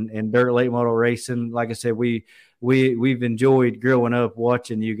career in dirt late model racing. Like I said, we've enjoyed growing up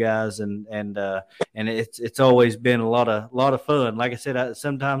watching you guys, and it's always been a lot of fun. Like I said,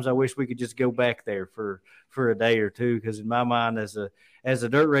 sometimes I wish we could just go back there for a day or two, because in my mind, as a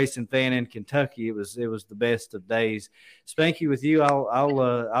dirt racing fan in Kentucky, it was the best of days. Spanky, with you,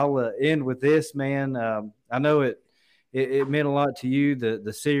 I'll end with this, man. I know it meant a lot to you,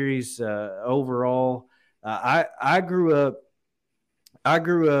 the series overall. I grew up.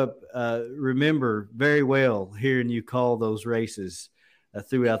 Remember very well hearing you call those races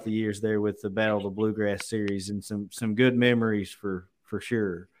throughout the years there with the Battle of the Bluegrass series, and some good memories for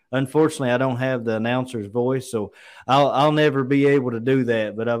sure. Unfortunately, I don't have the announcer's voice, so I'll never be able to do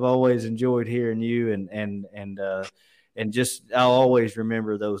that. But I've always enjoyed hearing you, and just I'll always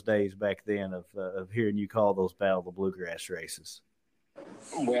remember those days back then of hearing you call those Battle of the Bluegrass races.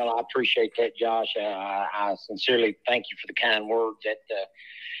 Well, I appreciate that, Josh. I sincerely thank you for the kind words.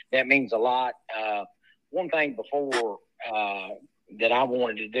 That means a lot. One thing before that I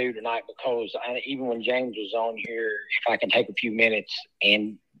wanted to do tonight, because even when James was on here, if I can take a few minutes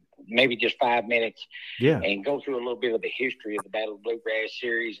and maybe just 5 minutes, and go through a little bit of the history of the Battle of the Bluegrass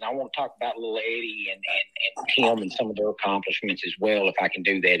series, and I want to talk about little Eddie and Tim and some of their accomplishments as well, if I can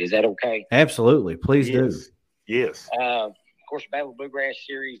do that. Is that okay? Absolutely, please do. Yes. Of course, the Battle of the Bluegrass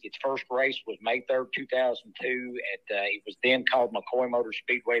series, its first race was May 3rd, 2002. It was then called McCoy Motor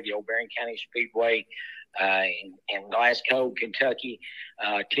Speedway, the old Barron County Speedway in Glasgow, Kentucky.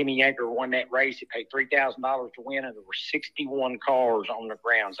 Timmy Yeager won that race. He paid $3,000 to win, and there were 61 cars on the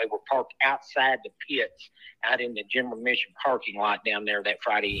grounds. They were parked outside the pits, out in the General Mission parking lot down there that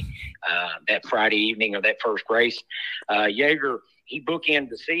Friday evening of that first race. Yeager, he bookended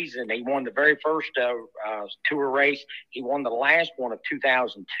the season. He won the very first tour race. He won the last one of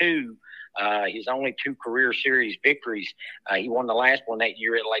 2002. His only 2 career series victories. He won the last one that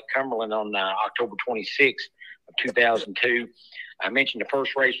year at Lake Cumberland on October 26th of 2002. I mentioned the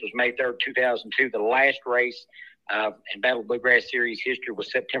first race was May 3rd, 2002. The last race in Battle of Bluegrass Series history was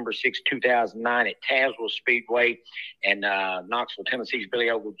September 6, 2009 at Tazewell Speedway. And Knoxville, Tennessee's Billy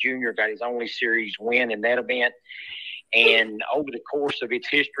Ogle Jr. got his only series win in that event. And over the course of its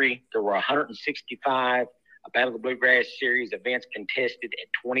history, there were 165 Battle of the Bluegrass Series events contested at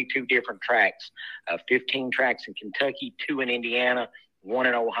 22 different tracks, 15 tracks in Kentucky, 2 in Indiana, 1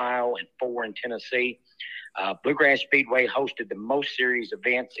 in Ohio, and 4 in Tennessee. Bluegrass Speedway hosted the most series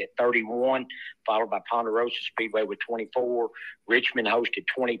events at 31, followed by Ponderosa Speedway with 24. Richmond hosted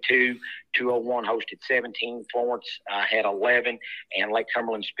 22. 201 hosted 17. Florence had 11. And Lake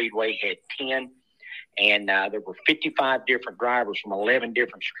Cumberland Speedway had 10. And there were 55 different drivers from 11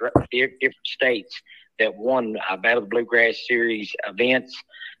 different states that won Battle of the Bluegrass Series events.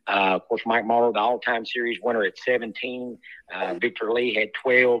 Of course, Mike Morrow, the all-time series winner at 17. Victor Lee had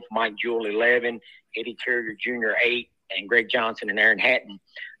 12. Mike Jewell, 11. Eddie Carrier Jr., 8. And Greg Johnson and Aaron Hatton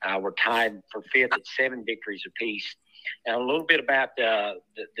were tied for 5th at 7 victories apiece. Now, a little bit about the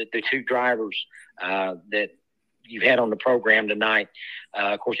 2 drivers that you had on the program tonight.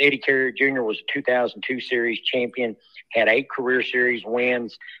 Of course, Eddie Carrier Jr. was a 2002 series champion, had 8 career series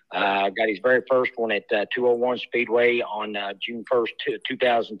wins, got his very first one at 201 Speedway on June 1st,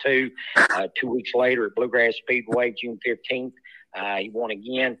 2002. 2 weeks later at Bluegrass Speedway, June 15th, he won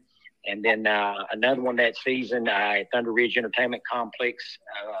again. And then another one that season at Thunder Ridge Entertainment Complex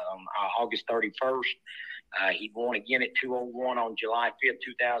August 31st. He won again at 201 on July 5th,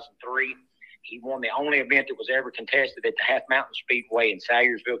 2003. He won the only event that was ever contested at the Half Mountain Speedway in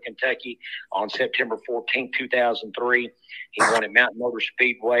Salyersville, Kentucky on September 14, 2003. He won at Mountain Motor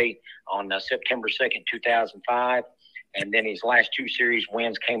Speedway on September 2nd, 2005. And then his last 2 series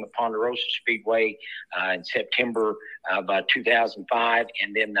wins came at Ponderosa Speedway in September of 2005.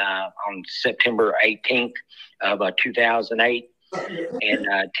 And then on September 18th of 2008.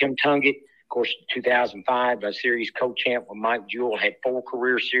 And Tim Tungate, of course, 2005 series co-champ with Mike Jewell, had 4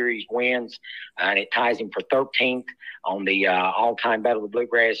 career series wins, and it ties him for 13th on the all-time Battle of the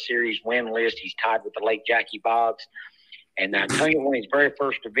Bluegrass Series win list. He's tied with the late Jackie Boggs. And Tungate won his very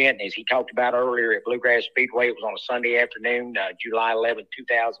first event, as he talked about earlier, at Bluegrass Speedway. It was on a Sunday afternoon, July 11,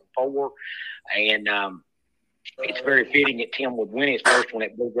 2004. And it's very fitting that Tim would win his first one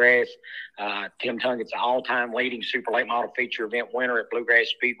at Bluegrass. Tim Tungate's an all-time leading super late model feature event winner at Bluegrass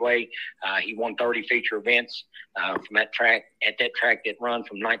Speedway. He won 30 feature events from that track that run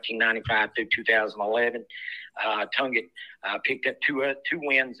from 1995 through 2011. Tungate picked up two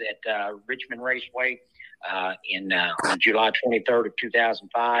wins at Richmond Raceway on July 23rd of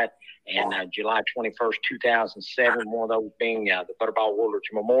 2005 and July 21st, 2007, one of those being the Butterball Woolridge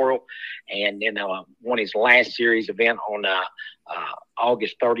Memorial, and then won his last series event on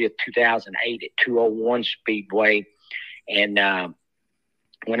August 30th, 2008 at 201 Speedway. And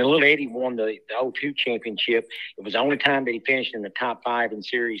when little Eddie won the 02 championship, it was the only time that he finished in the top 5 in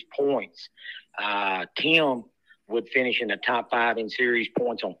series points. Tim would finish in the top 5 in series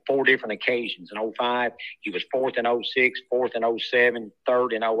points on 4 different occasions. In 05, he was 4th in 06, 4th in 07,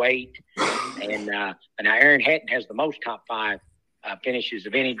 3rd in 08. And now Aaron Hatton has the most top 5 finishes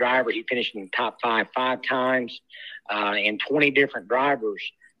of any driver. He finished in the top 5 times, and 20 different drivers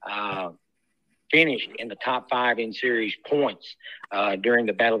finished in the top 5 in series points during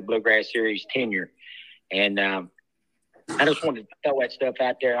the Battle of Bluegrass Series tenure. And I just wanted to throw that stuff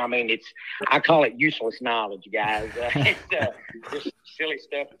out there. I mean, I call it useless knowledge, guys. It's just silly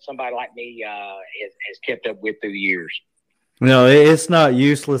stuff that somebody like me has kept up with through the years. No, it's not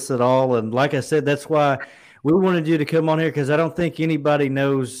useless at all. And like I said, that's why we wanted you to come on here, because I don't think anybody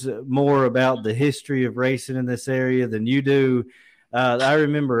knows more about the history of racing in this area than you do. I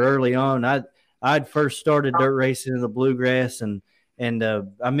remember early on, I'd first started dirt racing in the Bluegrass, and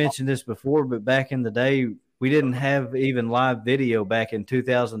I mentioned this before, but back in the day, we didn't have even live video back in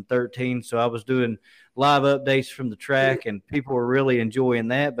 2013, so I was doing live updates from the track, and people were really enjoying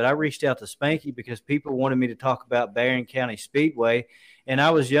that. But I reached out to Spanky because people wanted me to talk about Barron County Speedway, and I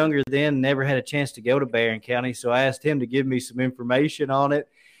was younger then, never had a chance to go to Barron County, so I asked him to give me some information on it,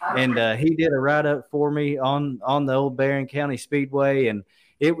 and he did a write-up for me on the old Barron County Speedway, and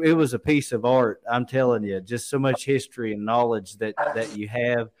it was a piece of art. I'm telling you, just so much history and knowledge that you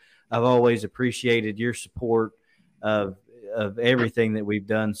have. I've always appreciated your support of everything that we've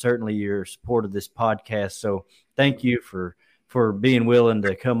done, certainly your support of this podcast. So thank you for being willing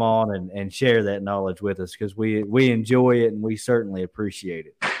to come on and share that knowledge with us, because we enjoy it and we certainly appreciate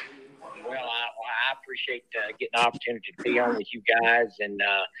it. Well, I appreciate getting the opportunity to be on with you guys, and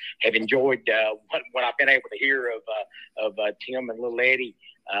have enjoyed what I've been able to hear of Tim and little Eddie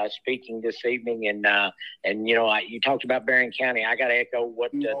speaking this evening. And you know, you talked about Barron County. I got to echo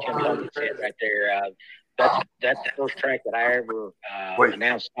what Tim Tungate said right there. That's the first track that I ever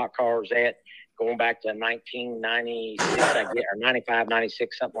announced stock cars at, going back to 1996, I guess, or 95,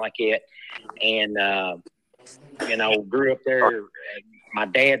 96, something like it. And you know, grew up there. My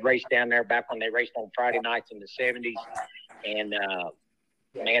dad raced down there back when they raced on Friday nights in the 70s. And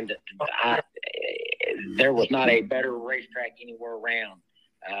man, there was not a better racetrack anywhere around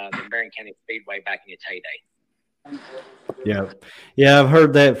than Barron County Speedway back in its heyday. Yeah, I've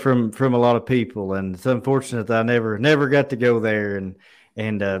heard that from a lot of people, and it's unfortunate that I never got to go there.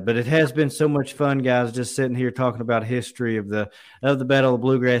 But it has been so much fun, guys, just sitting here talking about history of the Battle of the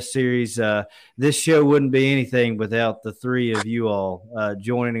Bluegrass Series. This show wouldn't be anything without the three of you all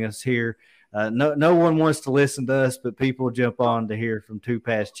joining us here. No one wants to listen to us, but people jump on to hear from two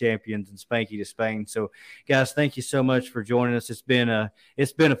past champions and Spanky Despain. So, guys, thank you so much for joining us. It's been a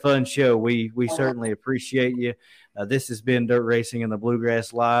fun show. We certainly appreciate you. This has been Dirt Racing in the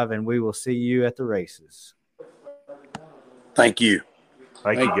Bluegrass Live, and we will see you at the races. Thank you.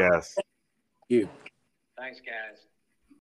 Thank you, guys. Thank you. Thanks, guys.